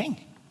betydd noen ting.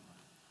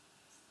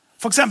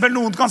 For eksempel,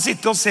 noen kan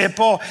sitte og se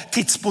på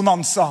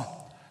tidsbonanza,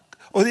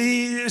 og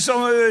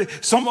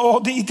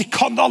de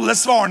kan alle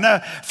svarene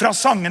fra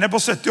sangene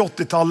på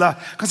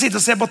 70-80-tallet, kan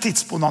sitte og se på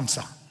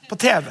tidsbonanza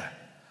på TV,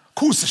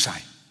 koser seg,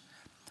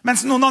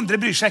 mens noen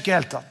andre bryr seg ikke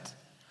helt tatt.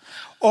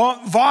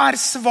 Og hva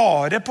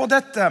svaret på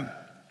dette?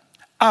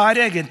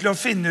 Egentlig å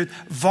finne ut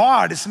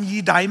hva det som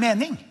gir deg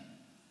mening.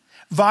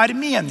 Hva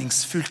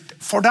meningsfullt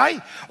for deg?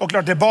 Og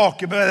klart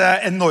tilbake med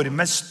det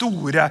enorme,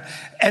 store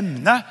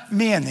emnet,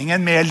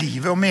 meningen med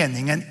livet og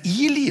meningen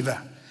i livet.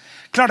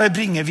 Klart det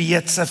bringer vi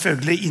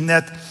selvfølgelig inn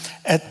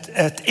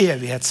et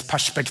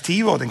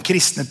evighetsperspektiv og den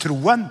kristne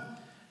troen.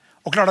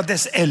 Og klart at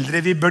dess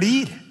eldre vi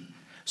blir,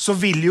 så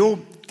vil jo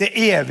det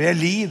evige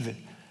liv,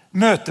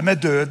 møte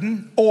med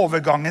døden,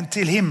 overgangen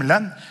til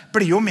himmelen,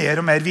 blir jo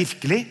mer og mer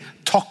virkelig.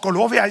 Takk og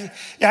lov.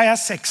 Jeg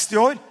 60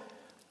 år.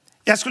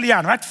 Jeg skulle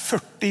gjerne vært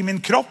 40 i min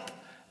kropp,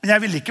 men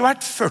jeg ville ikke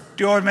vært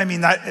 40 år med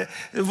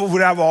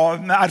hvor jeg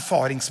var med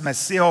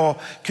erfaringsmessig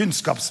og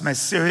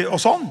kunnskapsmessig og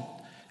sånn.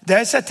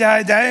 Det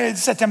setter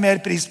jeg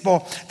mer pris på,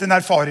 den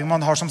erfaringen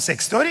man har som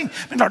 60-åring.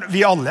 Men klart,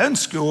 vi alle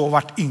ønsker jo å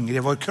vært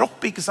yngre i vår kropp,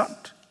 ikke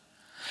sant?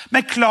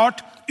 Men klart,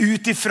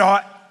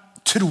 utifra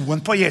troen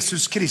på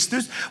Jesus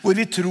Kristus, hvor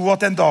vi tror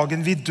at den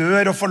dagen vi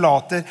dør og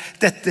forlater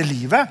dette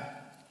livet,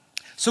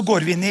 så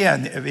går vi inn i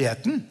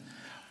evigheten,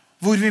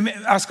 hvor vi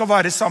skal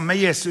være sammen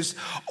med Jesus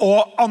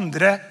og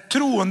andre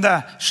troende,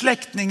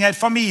 slektninger,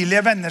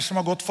 familie, venner som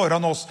har gått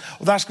foran oss.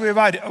 Og der skal vi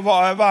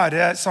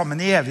være sammen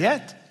i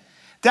evighet.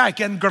 Det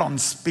ikke en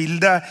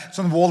glansbilde,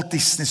 sånn Walt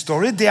Disney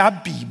story, det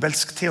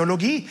bibelsk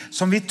teologi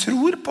som vi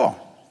tror på.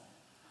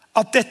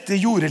 At dette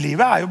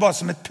jordelivet jo bare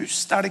som et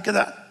pust, det ikke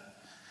det?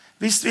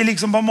 Hvis vi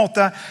liksom på en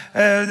måte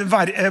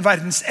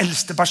verdens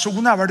eldste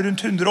person er vel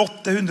rundt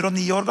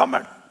 108-109 år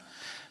gammel.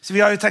 Så vi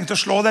har jo tenkt å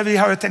slå det. Vi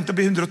har jo tenkt å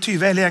bli 120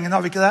 hele gjengen,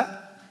 har vi ikke det?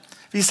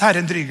 Hvis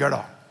Herren dryger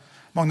da.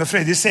 Magne og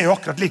Frøydis ser jo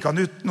akkurat like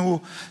ut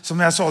nå som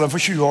jeg så dem for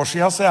 20 år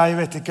siden, så jeg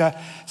vet ikke.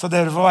 Så det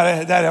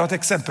er jo et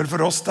eksempel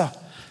for oss da.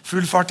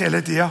 Full fart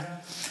hele tiden.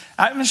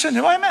 Nei, men skjønner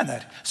du hva jeg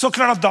mener? Så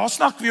klart at da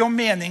snakker vi om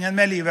meningen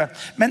med livet.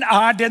 Men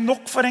er det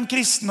nok for en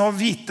kristen å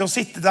vite og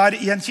sitte der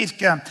i en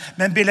kirke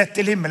med en billett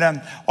til himmelen,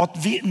 at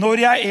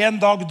når jeg en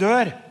dag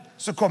dør,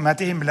 så kommer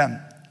jeg til himmelen?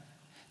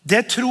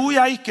 Det tror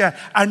jeg ikke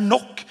er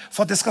nok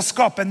for at det skal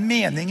skape en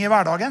mening i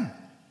hverdagen.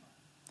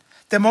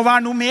 Det må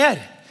være noe mer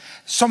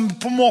som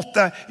på en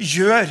måte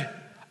gjør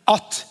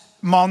at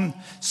man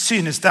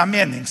synes det er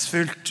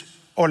meningsfullt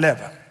å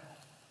leve.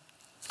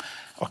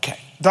 Ok,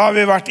 da har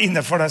vi vært inne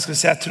for det. Skal vi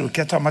se, jeg tror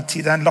ikke jeg tar meg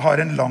tid. Jeg har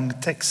en lang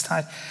tekst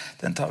her.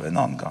 Den tar vi en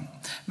annen gang.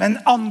 Men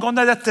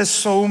angående dette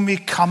så vi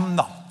kan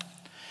da.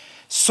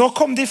 Så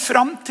kom de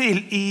fram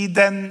til i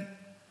den...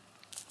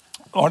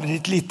 Var det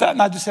litt lite?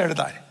 Nei, du ser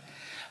det der.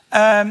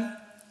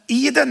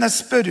 I denne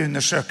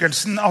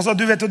spørreundersøkelsen, altså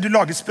du vet at du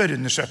lager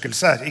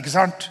spørreundersøkelser, ikke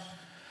sant?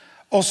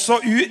 Og så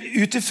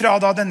utifra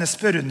da denne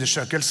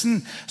spørreundersøkelsen,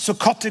 så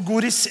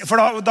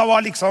for da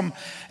var liksom,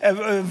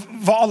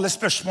 hva alle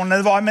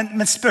spørsmålene var,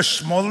 men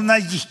spørsmålene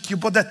gikk jo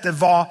på dette,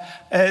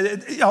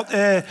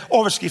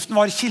 overskriften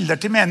var kilder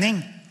til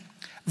mening.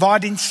 Hva er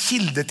din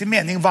kilde til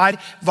mening? Hva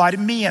er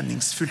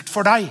meningsfullt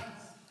for deg?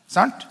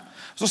 Sant?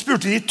 Så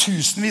spurte de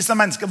tusenvis av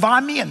mennesker, hva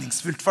er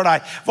meningsfullt for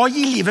deg? Hva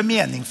gir livet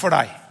mening for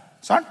deg?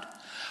 Sant?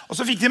 Og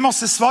så fikk de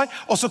masse svar,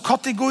 og så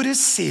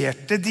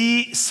kategoriserte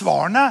de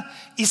svarene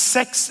i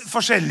 6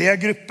 forskjellige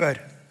grupper.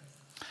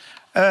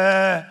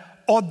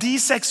 Og de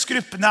 6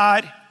 gruppene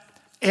er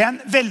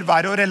 1,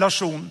 velvære og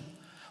relasjon.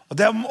 Og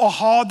det er å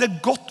ha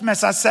det godt med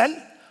seg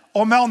selv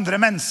og med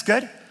andre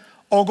mennesker,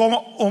 og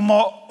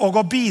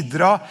å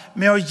bidra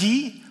med å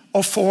gi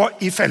og få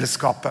i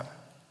fellesskapet.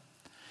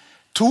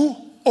 2,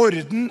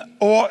 orden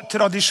og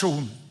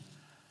tradisjon.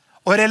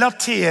 Å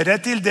relatere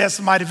til det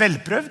som er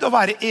velprøvd og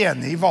være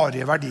enig i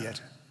varige verdier.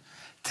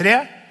 3,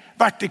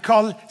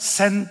 vertikal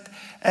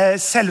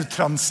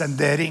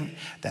selvtranscendering.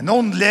 Den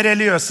åndelige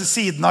religiøse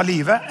siden av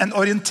livet, en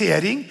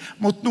orientering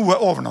mot noe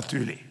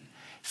overnaturlig.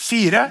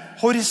 4,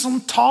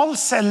 horisontal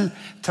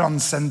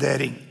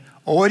selvtranscendering.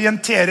 Å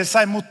orientere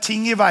seg mot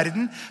ting i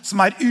verden som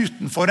er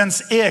utenfor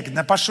ens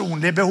egne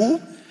personlige behov,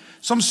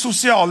 som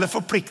sosiale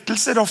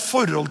forpliktelser og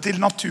forhold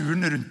til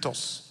naturen rundt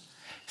oss.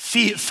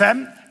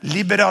 5,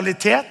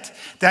 liberalitet.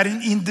 Det er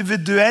en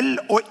individuell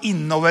og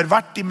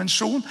innovervært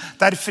dimensjon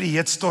der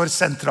frihet står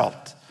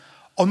sentralt.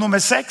 Og nummer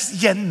 6,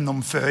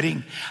 gjennomføring.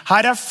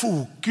 Her er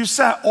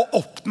fokuset å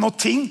oppnå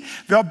ting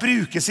ved å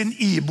bruke sin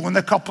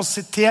iboende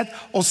kapasitet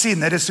og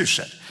sine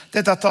ressurser.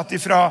 Dette er tatt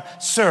fra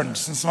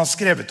Sørensen som har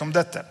skrevet om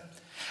dette.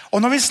 Og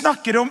når vi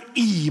snakker om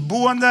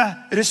iboende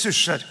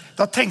ressurser,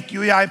 da tenker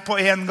jo jeg på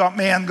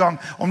med en gang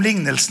om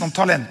lignelsen om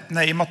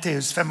talentene i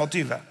Matteus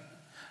 25.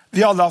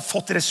 Vi alle har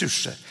fått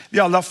ressurser. Vi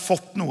alle har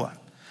fått noe.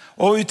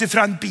 Og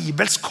utifra en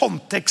bibelsk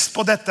kontekst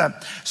på dette,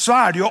 så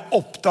er det jo å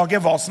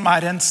oppdage hva som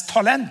er ens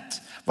talent.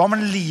 Hva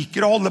man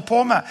liker å holde på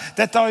med.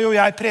 Dette har jo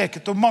jeg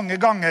preket om mange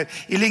ganger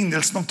i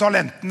lignelsen om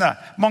talentene.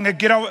 Mange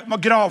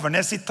graver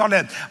ned sitt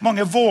talent.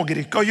 Mange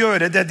våger ikke å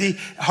gjøre det de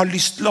har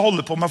lyst til å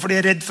holde på med, for de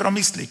er redd for å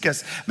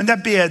mislykkes. Men det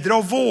er bedre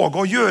å våge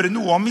å gjøre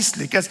noe og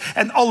mislykkes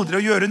enn aldri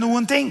å gjøre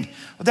noen ting.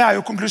 Og det er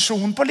jo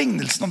konklusjonen på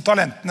lignelsen om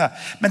talentene.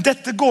 Men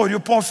dette går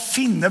jo på å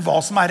finne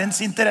hva som er ens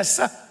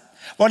interesse.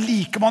 Hva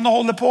liker man å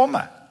holde på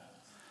med?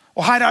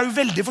 Og her er jo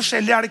veldig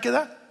forskjellig, er det ikke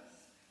det?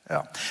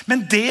 Ja.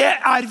 Men det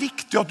er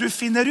viktig at du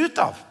finner ut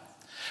av.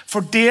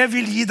 For det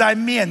vil gi deg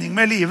mening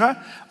med livet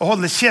og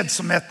holde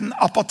kjedsomheten,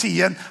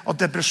 apatien og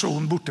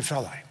depresjonen borte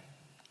fra deg.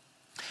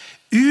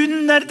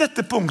 Under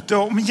dette punktet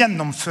om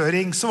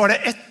gjennomføring så var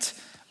det ett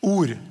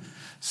ord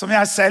som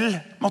jeg selv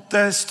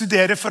måtte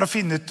studere for å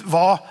finne ut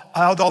hva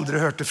jeg hadde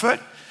aldri hørt det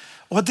før.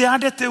 Og det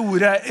er dette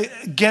ordet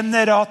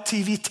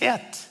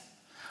generativitet.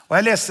 Og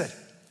jeg leser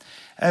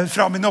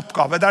fra min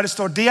oppgave der det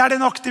står: det er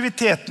den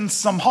aktiviteten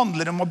som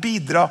handler om å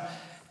bidra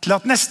til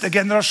at neste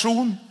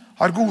generasjon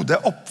har gode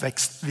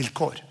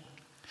oppvekstvilkår.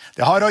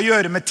 Det har å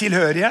gjøre med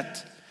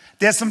tilhørighet.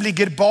 Det som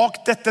ligger bak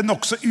dette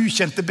nok så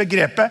ukjente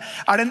begrepet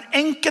er den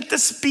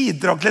enkeltes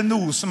bidrag til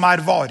noe som er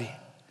varig.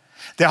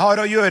 Det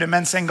har å gjøre med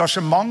ens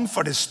engasjement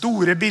for det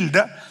store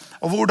bildet,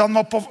 og hvordan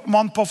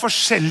man på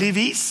forskjellig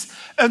vis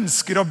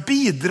ønsker å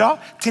bidra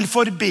til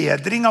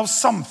forbedring av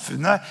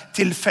samfunnet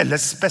til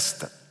felles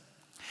beste.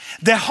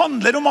 Det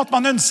handler om at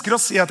man ønsker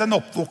å si at en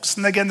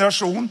oppvoksende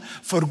generasjon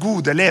får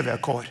gode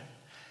levekår.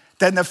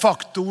 Denne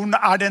faktoren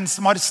er den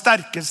som har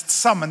sterkest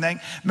sammenheng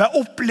med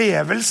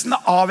opplevelsen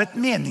av et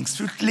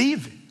meningsfullt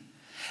liv.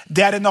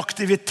 Det er en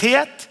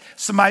aktivitet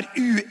som er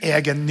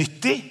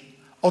uegennyttig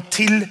og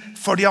til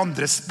for de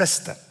andres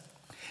beste.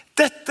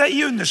 Dette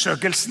i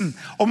undersøkelsen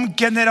om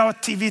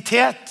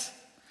generativitet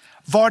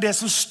var det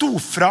som sto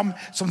fram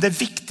som det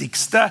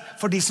viktigste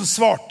for de som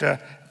svarte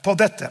på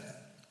dette.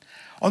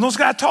 Og nå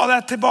skal jeg ta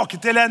deg tilbake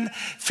til en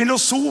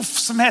filosof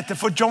som heter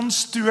for John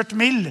Stuart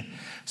Mill,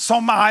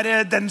 som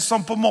den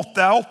som på en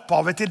måte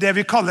opphavet til det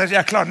vi kaller,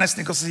 jeg klarer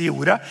nesten ikke å si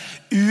ordet,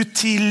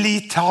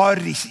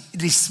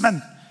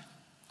 utilitarismen.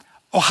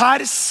 Og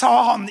her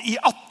sa han i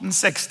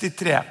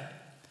 1863,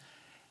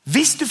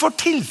 hvis du får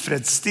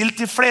tilfredsstilt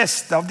de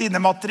fleste av dine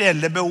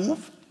materielle behov,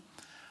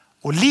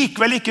 og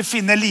likevel ikke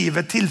finner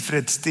livet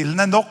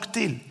tilfredsstillende nok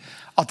til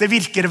at det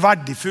virker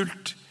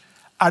verdifullt,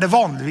 det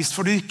vanligvis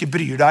fordi du ikke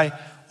bryr deg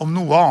om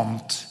noe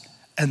annet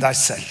enn deg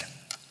selv.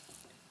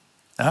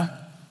 Ja,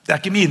 det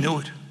ikke mine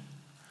ord.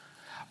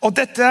 Og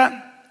dette,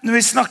 når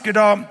vi snakker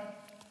da,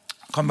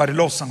 kan bare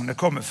lovsangene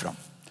komme fram,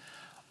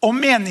 om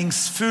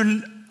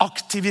meningsfull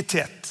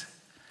aktivitet.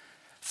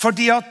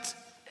 Fordi at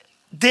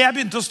det jeg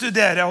begynte å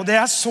studere, og det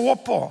jeg så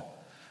på,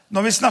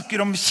 når vi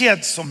snakker om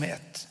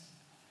kjedsomhet,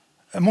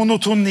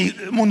 monotoni,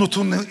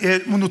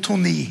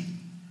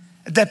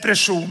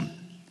 depresjon,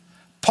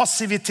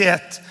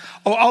 passivitet,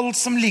 og alt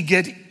som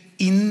ligger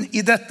inn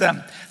i dette,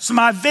 som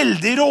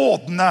veldig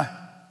rådende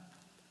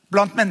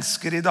blant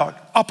mennesker i dag.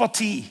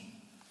 Apati,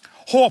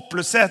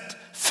 håpløshet,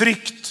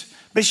 frykt,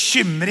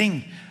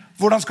 bekymring.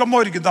 Hvordan skal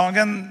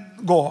morgendagen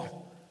gå?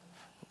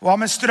 Hva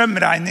med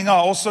strømregninga,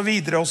 og så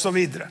videre, og så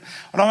videre.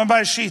 Og la meg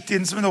bare skyte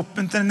inn som en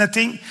oppmuntrende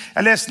ting.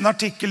 Jeg leste en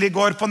artikkel i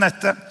går på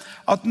nettet,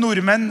 at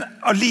nordmenn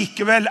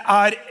allikevel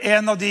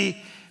en av de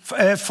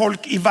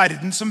folk i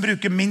verden som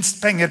bruker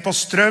minst penger på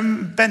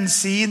strøm,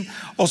 bensin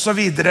og så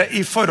videre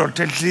i forhold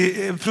til,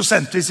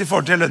 prosentvis i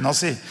forhold til lønna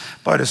si,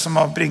 bare som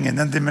å bringe inn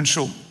en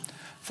dimensjon.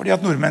 Fordi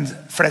at nordmenn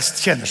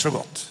flest tjener så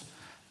godt.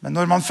 Men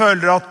når man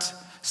føler at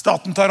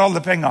staten tar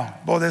alle penger,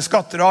 både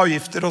skatter og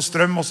avgifter og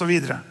strøm og så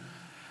videre,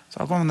 så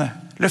kan man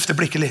løfte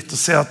blikket litt og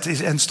se at i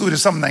en store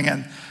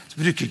sammenhengen så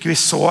bruker ikke vi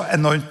så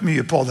enormt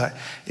mye på det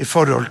i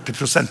forhold til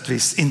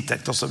prosentvis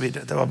inntekt og så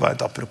videre. Det var bare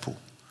et apropos.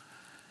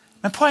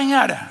 Men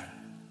poenget det,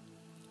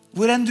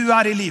 hvor enn du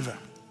i livet.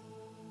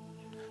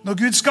 Når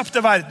Gud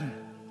skapte verden,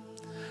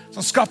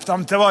 så skapte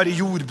han til å være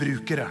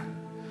jordbrukere.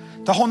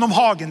 Ta hånd om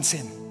hagen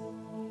sin.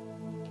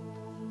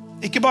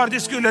 Ikke bare de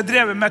skulle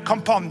dreve med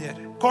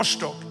kampanjer,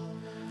 korstog.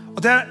 Og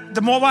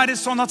det må være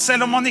sånn at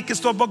selv om man ikke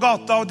står på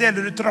gata og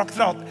deler ut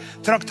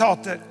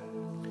traktater,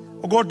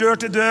 og går dør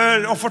til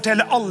dør og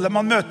forteller alle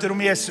man møter om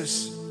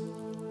Jesus,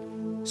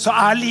 så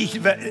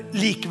livet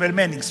likevel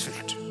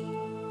meningsfullt.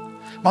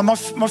 Man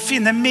må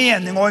finne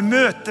mening og i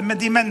møte med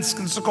de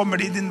menneskene som kommer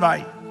i din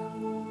vei.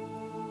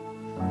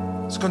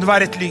 Så kan du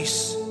være et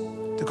lys.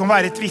 Du kan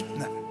være et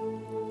vittne.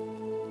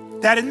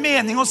 Det en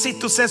mening å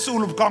sitte og se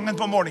soloppgangen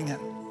på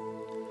morgenen.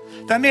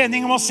 Det en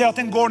mening om å se at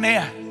den går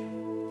ned.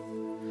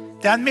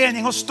 Det en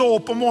mening å stå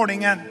opp om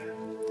morgenen,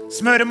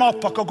 smøre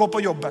matpakke og gå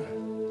på jobben.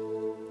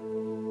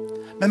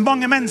 Men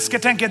mange mennesker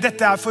tenker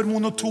dette for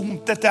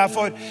monotont, dette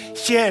for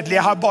kjedelig,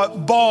 jeg har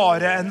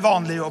bare en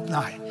vanlig jobb.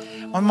 Nei,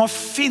 man må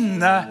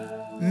finne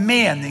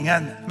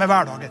meningen med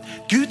hverdagen.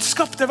 Gud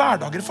skapte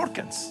hverdager,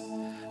 folkens.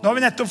 Nå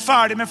vi nettopp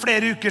ferdig med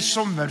flere ukers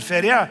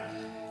sommerferie,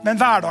 men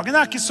hverdagen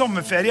ikke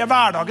sommerferie,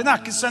 hverdagen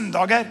ikke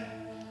søndager.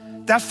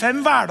 Det 5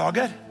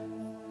 hverdager.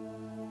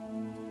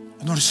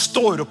 Og når du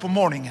står opp om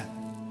morgenen,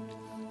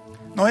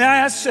 når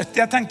jeg 70,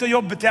 jeg tenkte å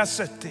jobbe til jeg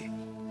 70.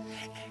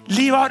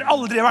 Livet har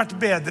aldri vært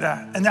bedre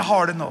enn jeg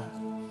har det nå.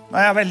 Nå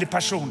jeg veldig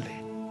personlig.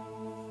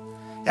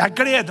 Jeg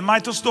gleder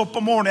meg til å stå opp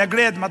om morgenen, jeg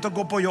gleder meg til å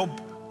gå på jobb.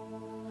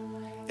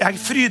 Jeg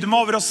fryder meg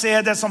over å se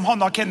det som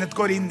Hanna og Kenneth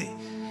går inn i.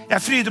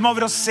 Jeg fryder meg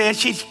over å se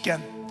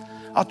kirken.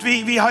 At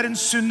vi har en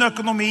sunn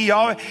økonomi.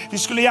 Ja, vi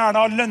skulle gjerne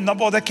ha lønnet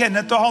både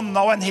Kenneth og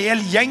Hanna og en hel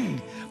gjeng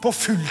på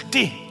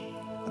fulltid.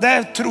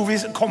 Det tror vi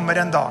kommer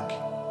en dag.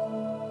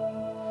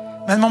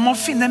 Men man må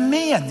finne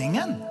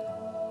meningen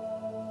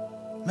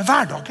med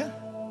hverdagen.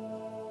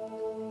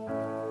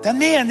 Det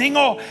en mening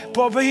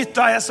på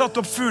hytta jeg satt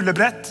opp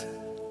fuglebrett.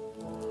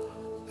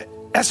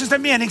 Jeg synes det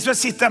en mening som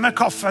jeg sitter med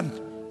koppen.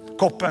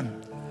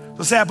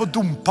 Så ser jeg på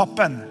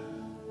dompappen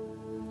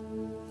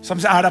som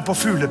der på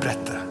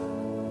fuglebrettet.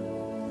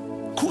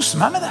 Kos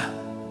meg med det.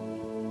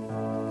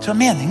 Så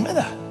mening med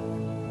det.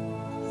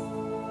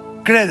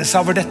 Glede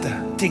seg over dette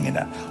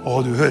tingene.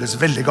 Du høres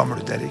veldig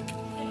gammel ut, Erik.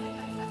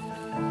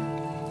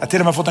 Jeg har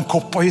til og med fått en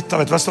kopp på hytta.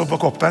 Vet du hva står på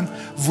koppen?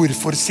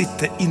 Hvorfor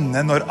sitte inne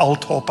når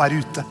alt håp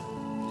ute?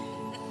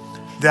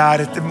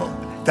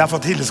 Det for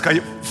at Hille skal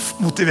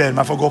motivere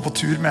meg for å gå på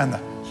tur med henne.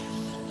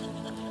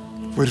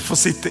 Hvorfor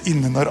sitte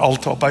inne når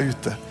alt håp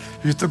ute?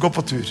 Ut og gå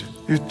på tur.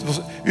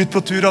 Ut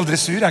på tur, aldri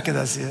sur, ikke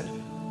det jeg sier.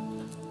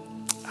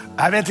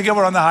 Jeg vet ikke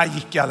hvordan det her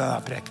gikk i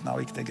denne prekenen,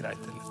 og gikk det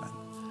greit?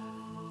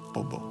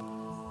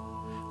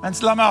 Men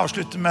så la meg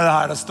avslutte med det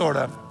her. Det står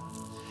det.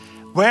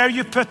 Where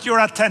you put your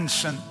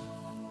attention,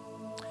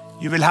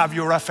 you will have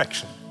your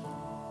affection.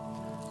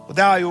 Og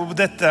det jo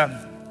dette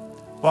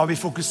hva vi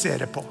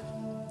fokuserer på.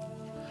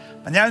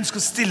 Men jeg ønsker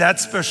å stille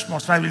et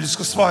spørsmål som jeg vil du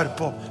skal svare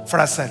på for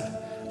deg selv.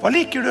 Hva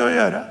liker du å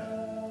gjøre?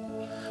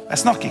 Jeg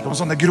snakker ikke om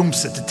sånne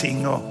grumsete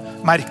ting og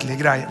merkelige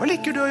greier. Hva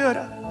liker du å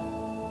gjøre?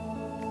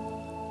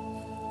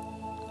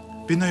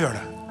 Begynn å gjøre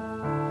det.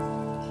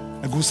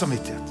 Med god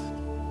samvittighet.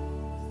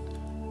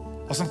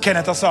 Og som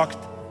Kenneth har sagt,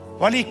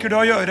 Hva liker du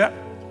å gjøre?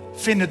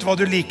 Finn ut hva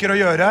du liker å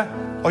gjøre,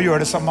 og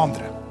gjør det sammen med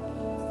andre.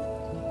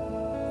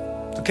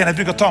 Så Kenneth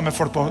bruker å ta med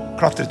folk på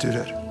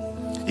klatreturer.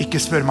 Ikke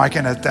spør meg,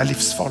 Kenneth, det er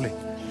livsfarlig.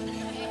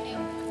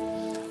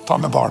 Ta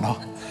med barna.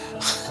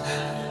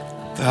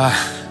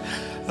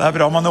 Det er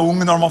bra man er ung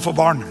når man får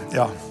barn.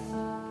 Ja.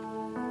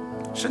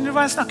 Skjønner du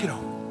hva jeg snakker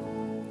om?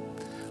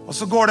 Og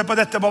så går det på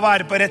dette med å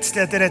være på rett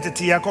sted til rette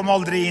tid. Jeg kom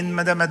aldri inn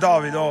med det med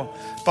David og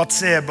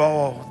Batseba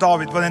og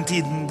David på den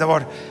tiden det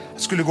var,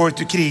 skulle gå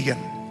ut i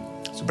krigen.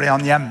 Så ble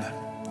han hjemme.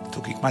 Det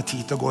tok ikke meg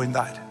tid til å gå inn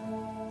der.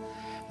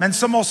 Men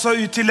som også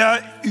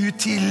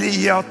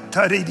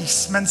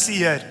utilitarismen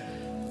sier,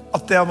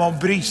 at det må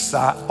bry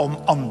seg om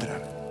andre.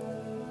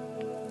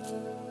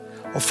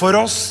 Og for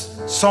oss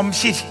som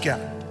kirke,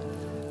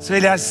 så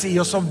vil jeg si,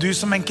 og som du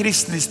som en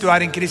kristen, hvis du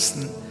er en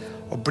kristen,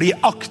 å bli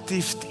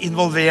aktivt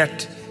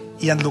involvert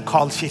i en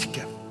lokal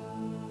kirke.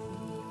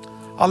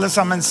 Alle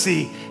sammen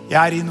si, jeg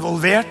er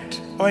involvert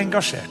og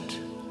engasjert.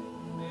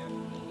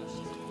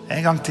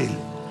 En gang til.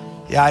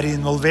 Jeg er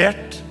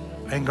involvert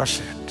og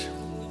engasjert.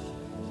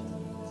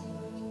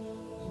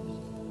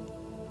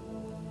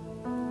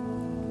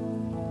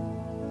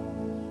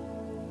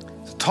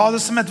 Så ta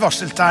det som et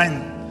varseltegn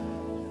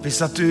hvis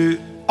at du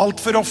alt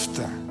for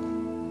ofte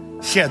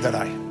kjeder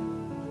deg.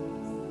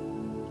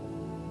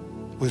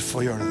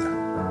 Hvorfor gjør du det?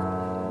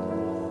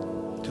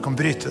 Du kan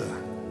bryte det.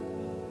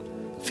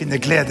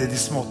 Finne glede i de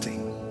små ting.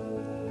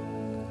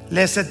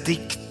 Les et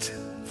dikt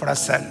for deg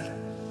selv.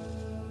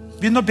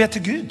 Begynn å be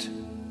til Gud.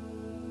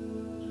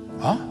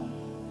 Ja?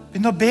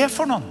 Begynn å be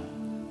for noen.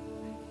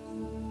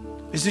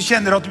 Hvis du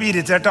kjenner at du er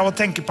irritert av å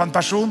tenke på en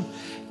person,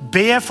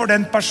 be for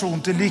den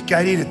personen til du ikke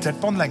er irritert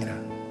på den lenger.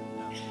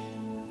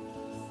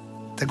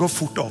 Det går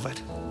fort over.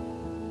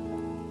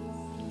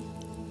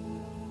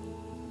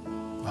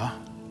 Ja?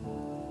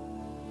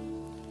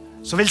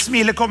 Så vil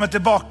smilet komme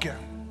tilbake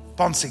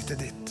på ansiktet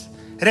ditt.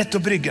 Rett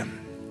opp ryggen.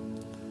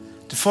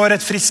 Du får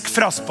et frisk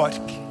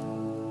fraspark.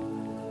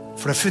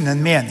 For du har funnet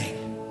en mening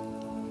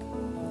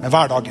med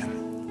hverdagen.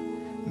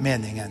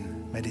 Meningen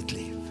med ditt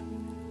liv.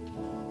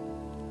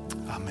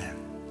 Amen.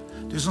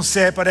 Du som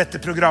ser på dette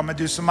programmet,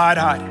 du som er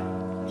her.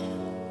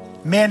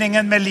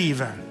 Meningen med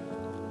livet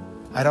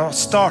er å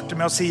starte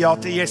med å si ja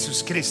til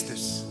Jesus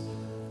Kristus.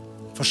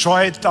 For så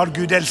høyt har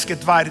Gud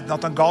elsket verden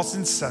at han ga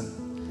sin sønn,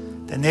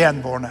 den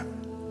enbårne.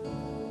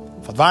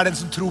 For hver den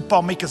som tror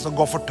på ham ikke skal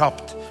gå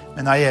fortapt,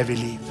 men har evig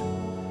liv.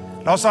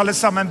 La oss alle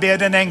sammen be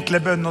den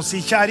enkle bønnen og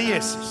si, kjære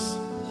Jesus,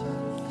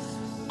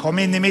 kom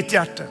inn i mitt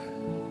hjerte.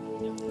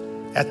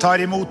 Jeg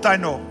tar imot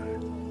deg nå,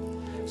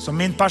 som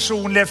min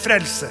personlige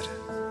frelser,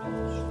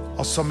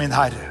 og som min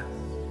Herre.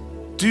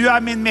 Du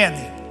er min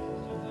mening.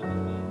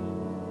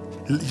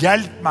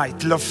 Hjelp meg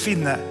til å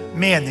finne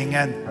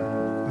meningen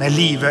med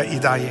livet i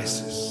deg,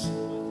 Jesus.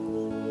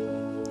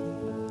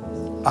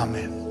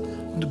 Amen.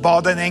 Om du ba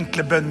den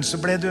enkle bønnen, så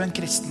ble du en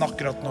kristen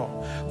akkurat nå.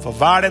 For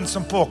hver den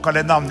som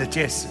påkaller navnet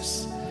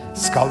Jesus,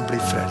 skal bli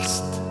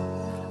frelst.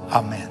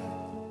 Amen.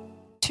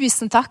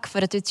 Tusen takk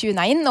for at du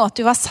tunet inn, og at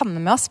du var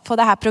sammen med oss på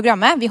dette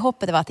programmet. Vi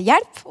håper det var til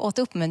hjelp og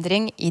til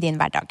oppmuntring i din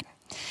hverdag.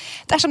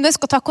 Dersom du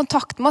ønsker å ta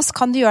kontakt med oss,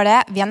 kan du gjøre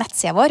det via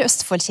nettsida vår,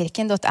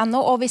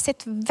 østfoldkirken.no, og vi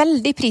setter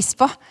veldig pris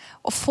på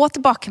å få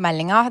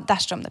tilbakemeldinger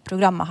dersom det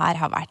programmet her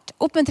har vært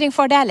oppmuntring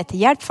for det, eller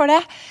til hjelp for det,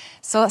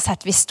 så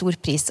setter vi stor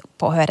pris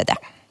på å høre det.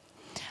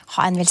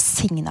 Ha en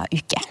velsignet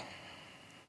uke.